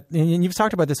clear that, and you've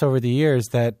talked about this over the years,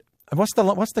 that what's the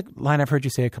line I've heard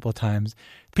you say a couple of times?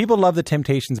 People love the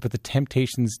Temptations, but the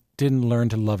Temptations didn't learn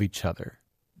to love each other.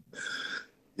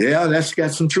 Yeah, that's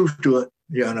got some truth to it.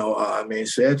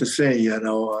 Sad to say,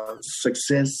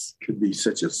 success could be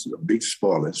such a big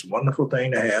spoiler. It's a wonderful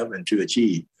thing to have and to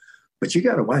achieve. But you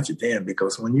got to watch it then,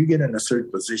 because when you get in a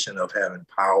certain position of having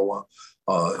power,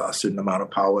 a certain amount of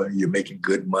power, you're making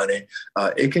good money,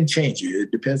 it can change you.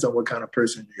 It depends on what kind of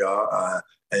person you are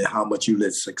and how much you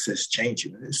let success change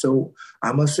you. So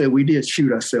I must say we did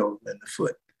shoot ourselves in the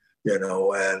foot,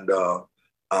 and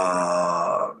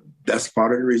that's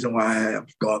part of the reason why I have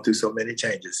gone through so many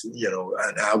changes,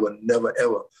 and I would never,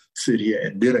 ever sit here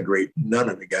and denigrate none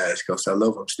of the guys, because I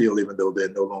love them still, even though they're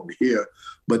no longer here.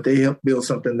 But they helped build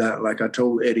something that, like I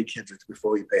told Eddie Kendricks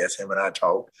before he passed, him and I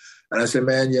talked. And I said,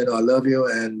 man, I love you.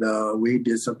 And we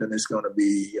did something that's going to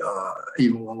be,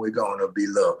 even when we're gone, it'll be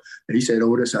love. And he said,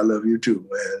 Otis, I love you too.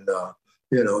 And,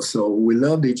 so we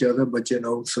loved each other, but,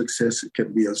 success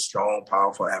can be a strong,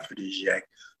 powerful aphrodisiac.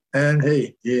 And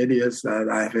hey, here it is that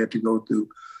I've had to go through.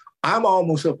 I'm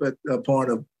almost up at a point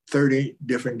of 30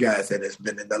 different guys that has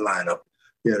been in the lineup,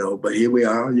 but here we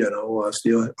are,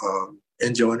 still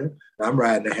enjoying it. I'm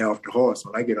riding the hell off the horse.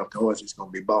 When I get off the horse, it's going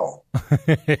to be ball.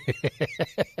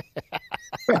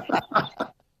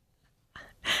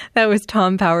 That was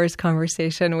Tom Power's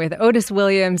conversation with Otis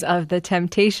Williams of The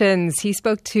Temptations. He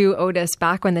spoke to Otis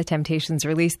back when The Temptations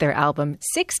released their album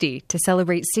 60 to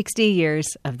celebrate 60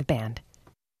 years of the band.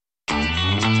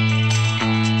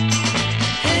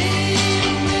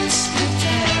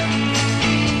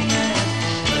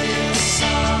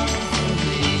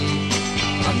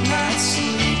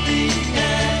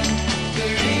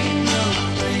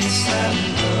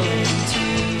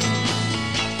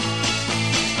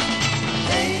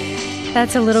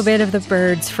 That's a little bit of the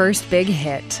Byrds' first big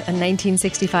hit, a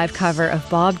 1965 cover of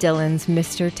Bob Dylan's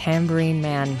Mr. Tambourine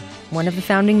Man. One of the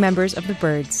founding members of the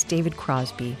Byrds, David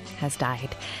Crosby, has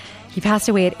died. He passed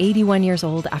away at 81 years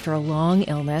old after a long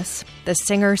illness. The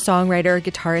singer, songwriter,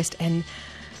 guitarist, and,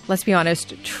 let's be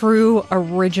honest, true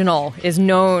original is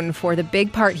known for the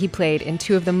big part he played in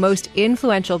two of the most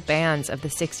influential bands of the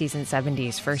 60s and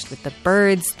 70s, first with the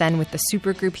Byrds, then with the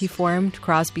supergroup he formed,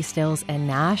 Crosby, Stills, and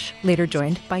Nash, later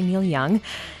joined by Neil Young.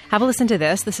 Have a listen to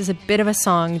this. This is a bit of a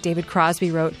song David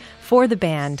Crosby wrote for the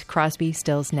band Crosby,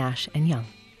 Stills, Nash, and Young.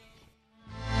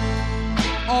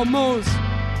 Almost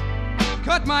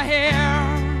cut my hair.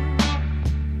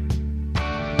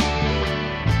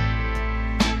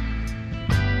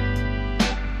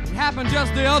 Happened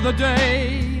just the other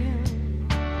day.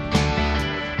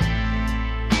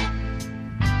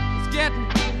 It's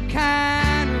getting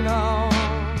kind of long.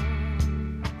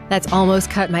 That's Almost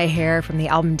Cut My Hair from the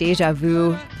album Deja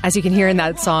Vu. As you can hear in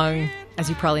that song, as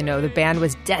you probably know, the band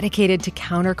was dedicated to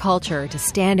counterculture, to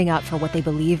standing up for what they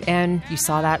believe in. You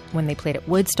saw that when they played at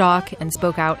Woodstock and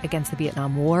spoke out against the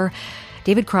Vietnam War.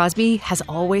 David Crosby has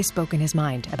always spoken his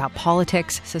mind about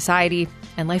politics, society,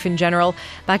 and life in general.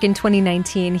 Back in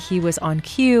 2019, he was on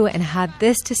Q and had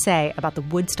this to say about the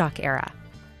Woodstock era.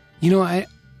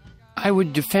 I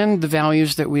would defend the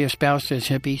values that we espoused as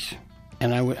hippies,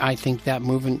 and I think that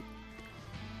movement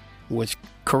was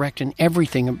correct in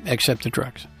everything except the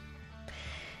drugs.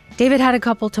 David had a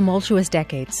couple tumultuous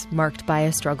decades marked by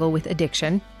a struggle with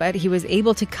addiction, but he was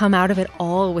able to come out of it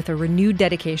all with a renewed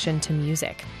dedication to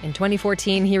music. In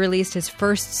 2014, he released his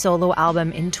first solo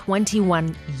album in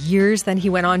 21 years. Then he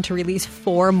went on to release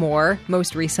 4 more,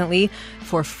 most recently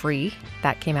For Free.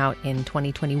 That came out in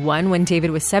 2021 when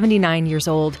David was 79 years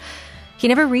old. He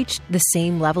never reached the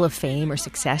same level of fame or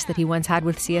success that he once had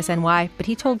with CSNY, but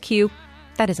he told Q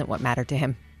that isn't what mattered to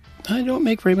him. I don't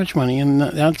make very much money, and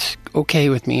that's okay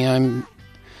with me. I'm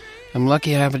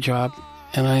lucky I have a job,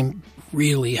 and I'm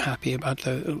really happy about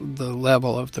the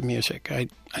level of the music. I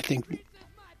think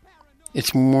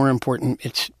it's more important.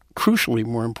 It's crucially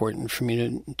more important for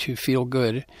me to feel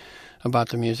good about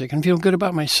the music and feel good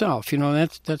about myself.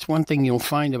 That's one thing you'll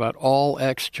find about all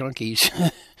ex-junkies.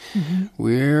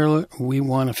 Mm-hmm. We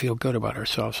want to feel good about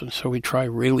ourselves, and so we try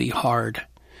really hard.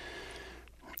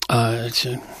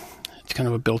 It's kind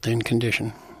of a built-in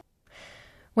condition.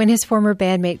 When his former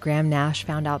bandmate Graham Nash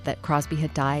found out that Crosby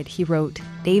had died, he wrote,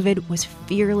 "David was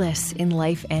fearless in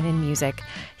life and in music.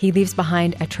 He leaves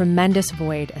behind a tremendous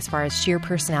void as far as sheer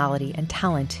personality and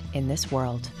talent in this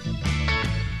world."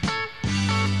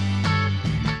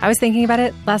 I was thinking about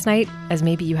it last night, as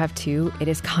maybe you have too. It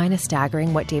is kind of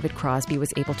staggering what David Crosby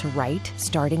was able to write,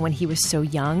 starting when he was so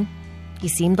young. He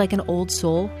seemed like an old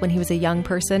soul when he was a young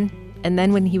person, and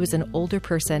then when he was an older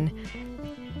person,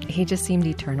 he just seemed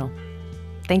eternal.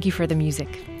 Thank you for the music,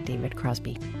 David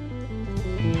Crosby.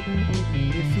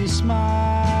 If you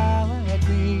smile at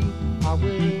me, I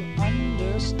will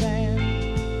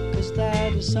understand, 'cause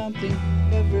that is something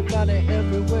everybody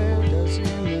everywhere does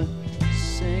in the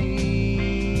same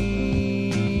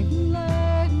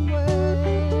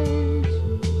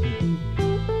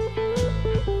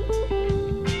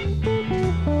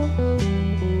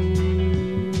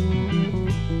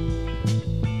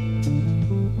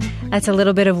That's a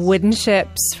little bit of Wooden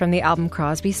Ships from the album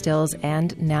Crosby, Stills,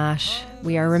 and Nash.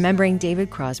 We are remembering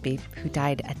David Crosby, who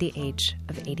died at the age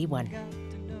of 81.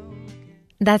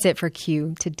 That's it for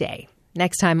Q today.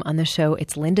 Next time on the show,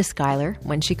 it's Linda Schuyler.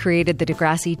 When she created the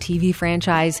Degrassi TV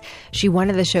franchise, she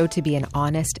wanted the show to be an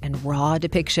honest and raw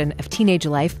depiction of teenage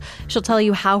life. She'll tell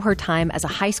you how her time as a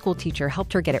high school teacher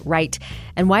helped her get it right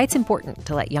and why it's important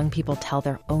to let young people tell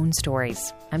their own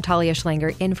stories. I'm Talia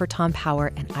Schlanger in for Tom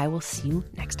Power, and I will see you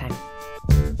next time.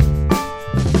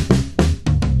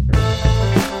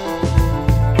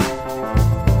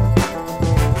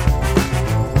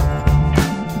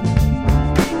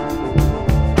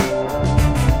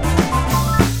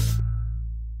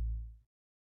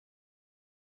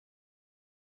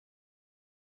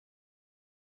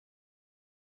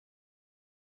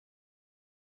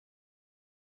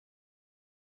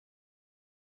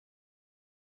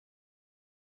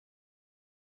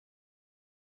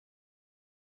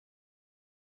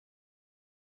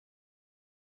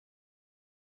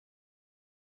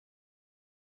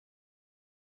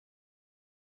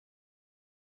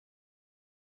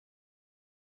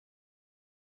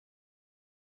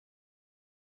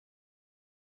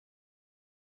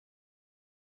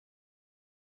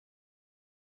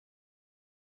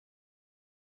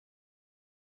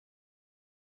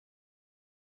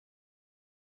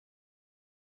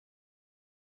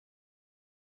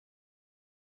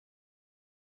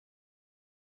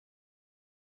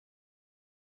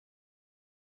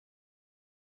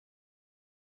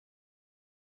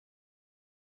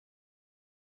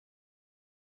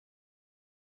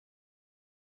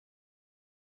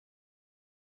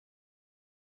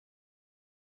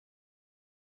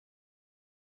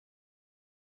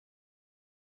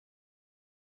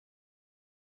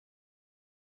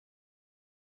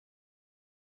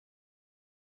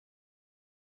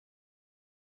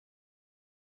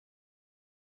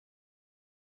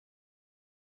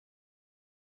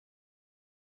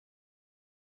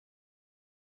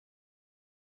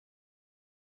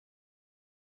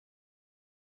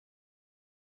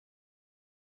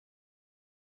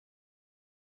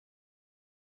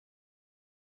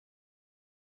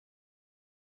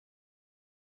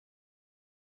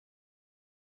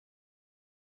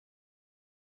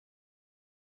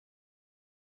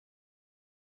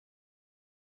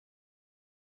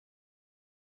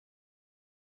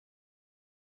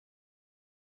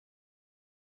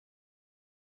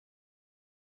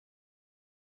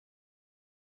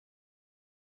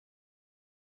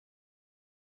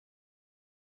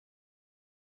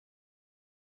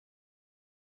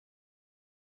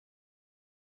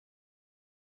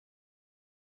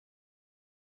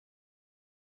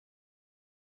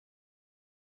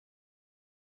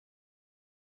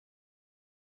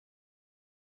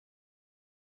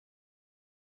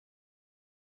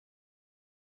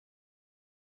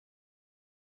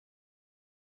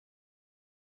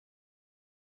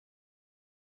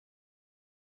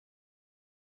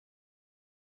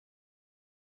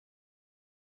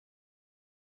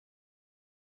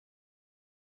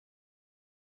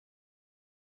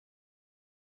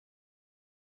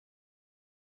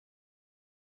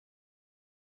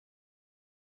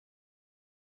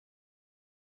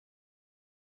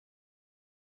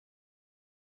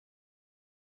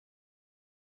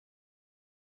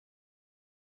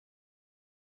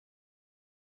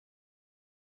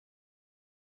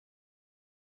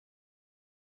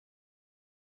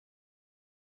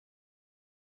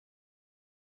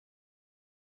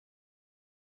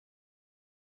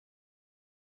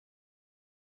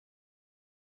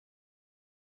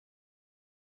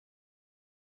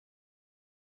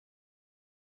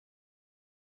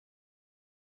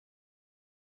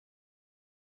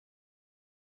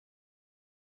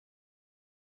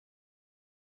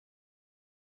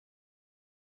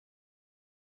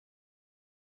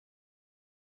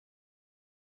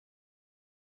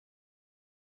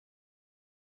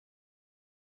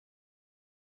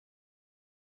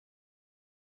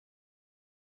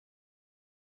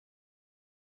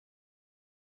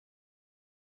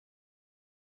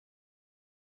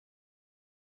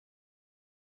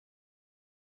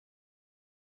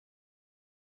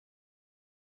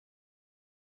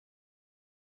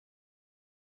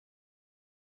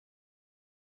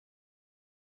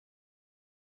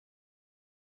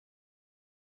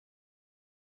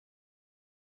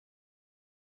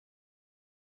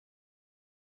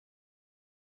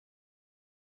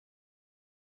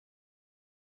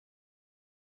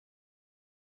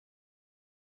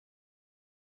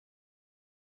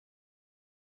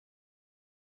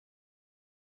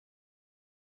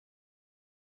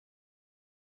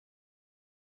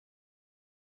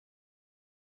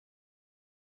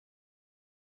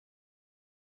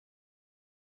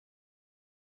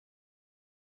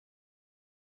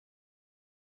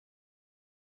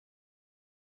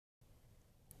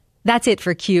 That's it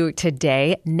for Q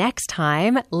today. Next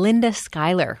time, Linda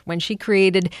Schuyler. When she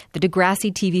created the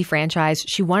Degrassi TV franchise,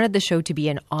 she wanted the show to be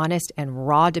an honest and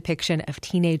raw depiction of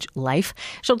teenage life.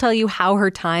 She'll tell you how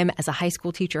her time as a high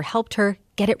school teacher helped her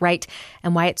get it right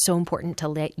and why it's so important to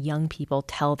let young people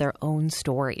tell their own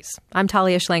stories. I'm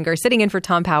Talia Schlanger, sitting in for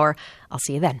Tom Power. I'll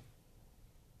see you then.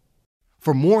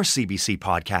 For more CBC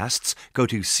podcasts, go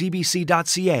to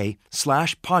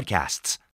cbc.ca/podcasts.